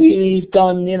 We've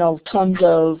done, tons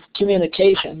of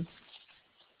communication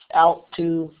out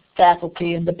to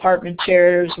faculty and department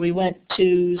chairs. We went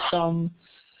to some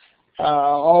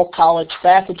all-college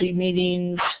faculty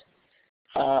meetings.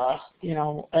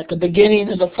 At the beginning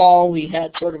of the fall, we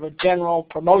had sort of a general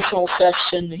promotional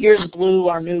session. Here's Blue,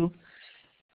 our new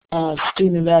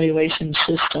student evaluation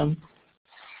system.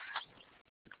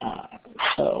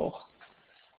 So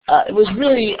it was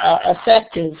really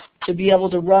effective to be able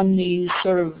to run these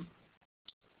sort of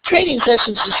training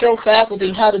sessions to show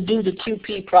faculty how to do the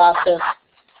QP process,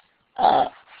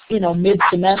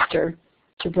 mid-semester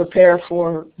to prepare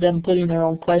for them putting their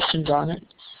own questions on it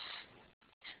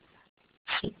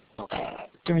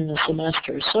during the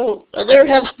semester. So there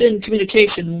has been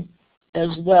communication as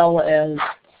well as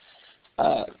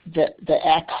the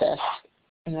access.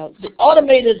 The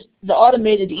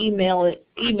automated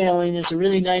emailing is a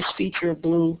really nice feature of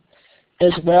Blue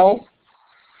as well.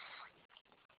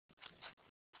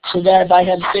 So that if I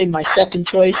had to say my second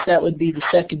choice, that would be the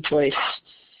second choice.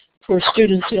 For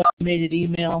students, the automated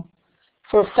email.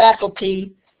 For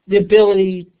faculty, the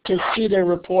ability to see their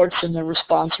reports and their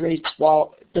response rates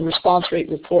the response rate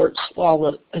reports while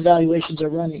the evaluations are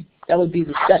running. That would be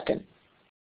the second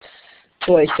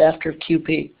choice after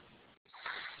QP.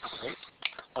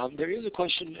 There is a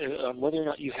question on whether or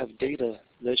not you have data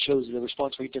that shows the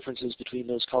response rate differences between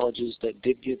those colleges that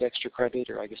did give extra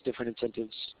credit, or I guess different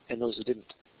incentives, and those that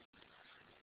didn't.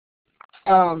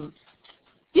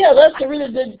 Yeah, that's a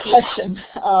really good question.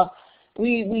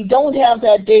 We don't have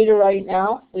that data right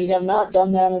now. We have not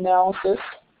done that analysis.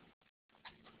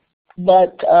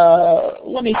 But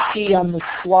let me see on the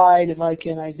slide if I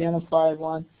can identify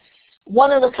one. One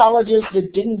of the colleges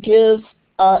that didn't give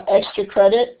extra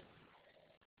credit,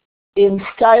 in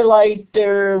Skylight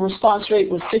their response rate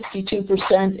was 62%,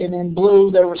 and in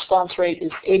Blue their response rate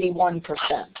is 81%.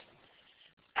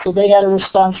 So they had a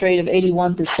response rate of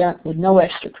 81% with no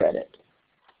extra credit.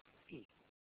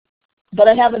 But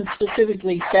I haven't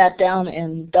specifically sat down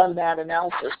and done that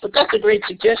analysis. But that's a great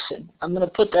suggestion. I'm going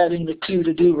to put that in the queue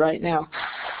to do right now.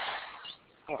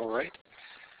 All right.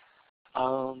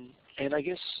 And I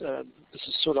guess this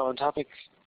is sort of on topic.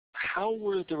 How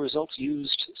were the results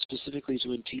used specifically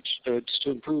to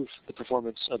improve the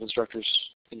performance of instructors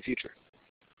in the future?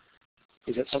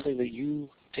 Is that something that you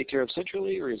take care of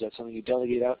centrally, or is that something you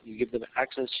delegate out and you give them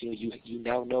access? You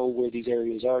now know where these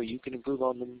areas are. You can improve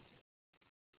on them.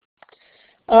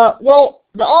 Well,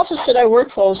 the office that I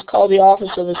work for is called the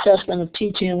Office of Assessment of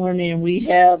Teaching and Learning, and we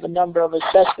have a number of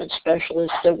assessment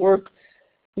specialists that work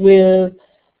with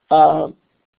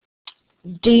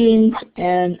deans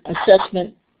and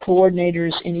assessment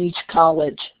coordinators in each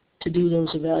college to do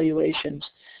those evaluations.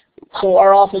 So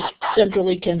our office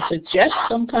centrally can suggest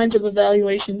some kinds of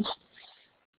evaluations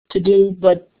to do,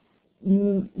 but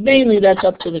mainly that's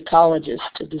up to the colleges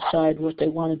to decide what they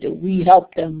want to do. We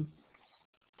help them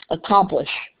accomplish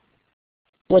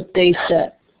what they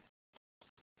set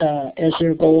as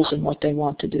their goals and what they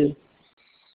want to do.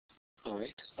 All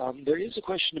right. There is a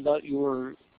question about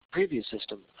your previous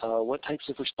system. What types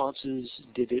of responses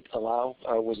did it allow?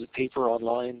 Was it paper,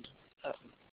 online?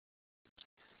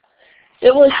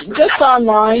 It was just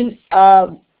online.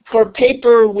 For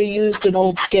paper, we used an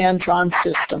old Scantron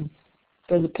system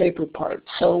for the paper part.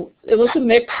 So it was a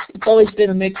mix. It's always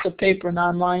been a mix of paper and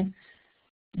online.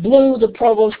 Blue, the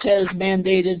provost has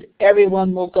mandated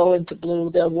everyone will go into blue.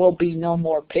 There will be no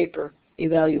more paper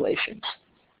evaluations.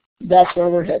 That's where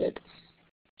we're headed.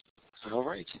 All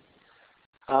right.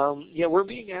 Yeah, we're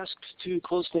being asked to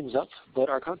close things up, but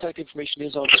our contact information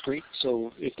is on the screen.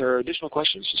 So if there are additional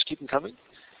questions, just keep them coming.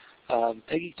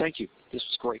 Peggy, thank you. This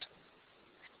was great.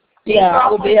 Yeah,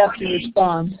 we'll be happy to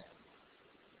respond.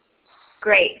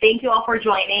 Great. Thank you all for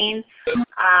joining.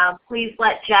 Please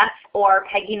let Jeff or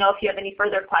Peggy know if you have any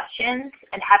further questions,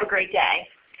 and have a great day.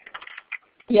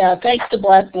 Yeah, thanks to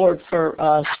Blackboard for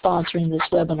sponsoring this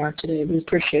webinar today. We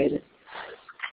appreciate it.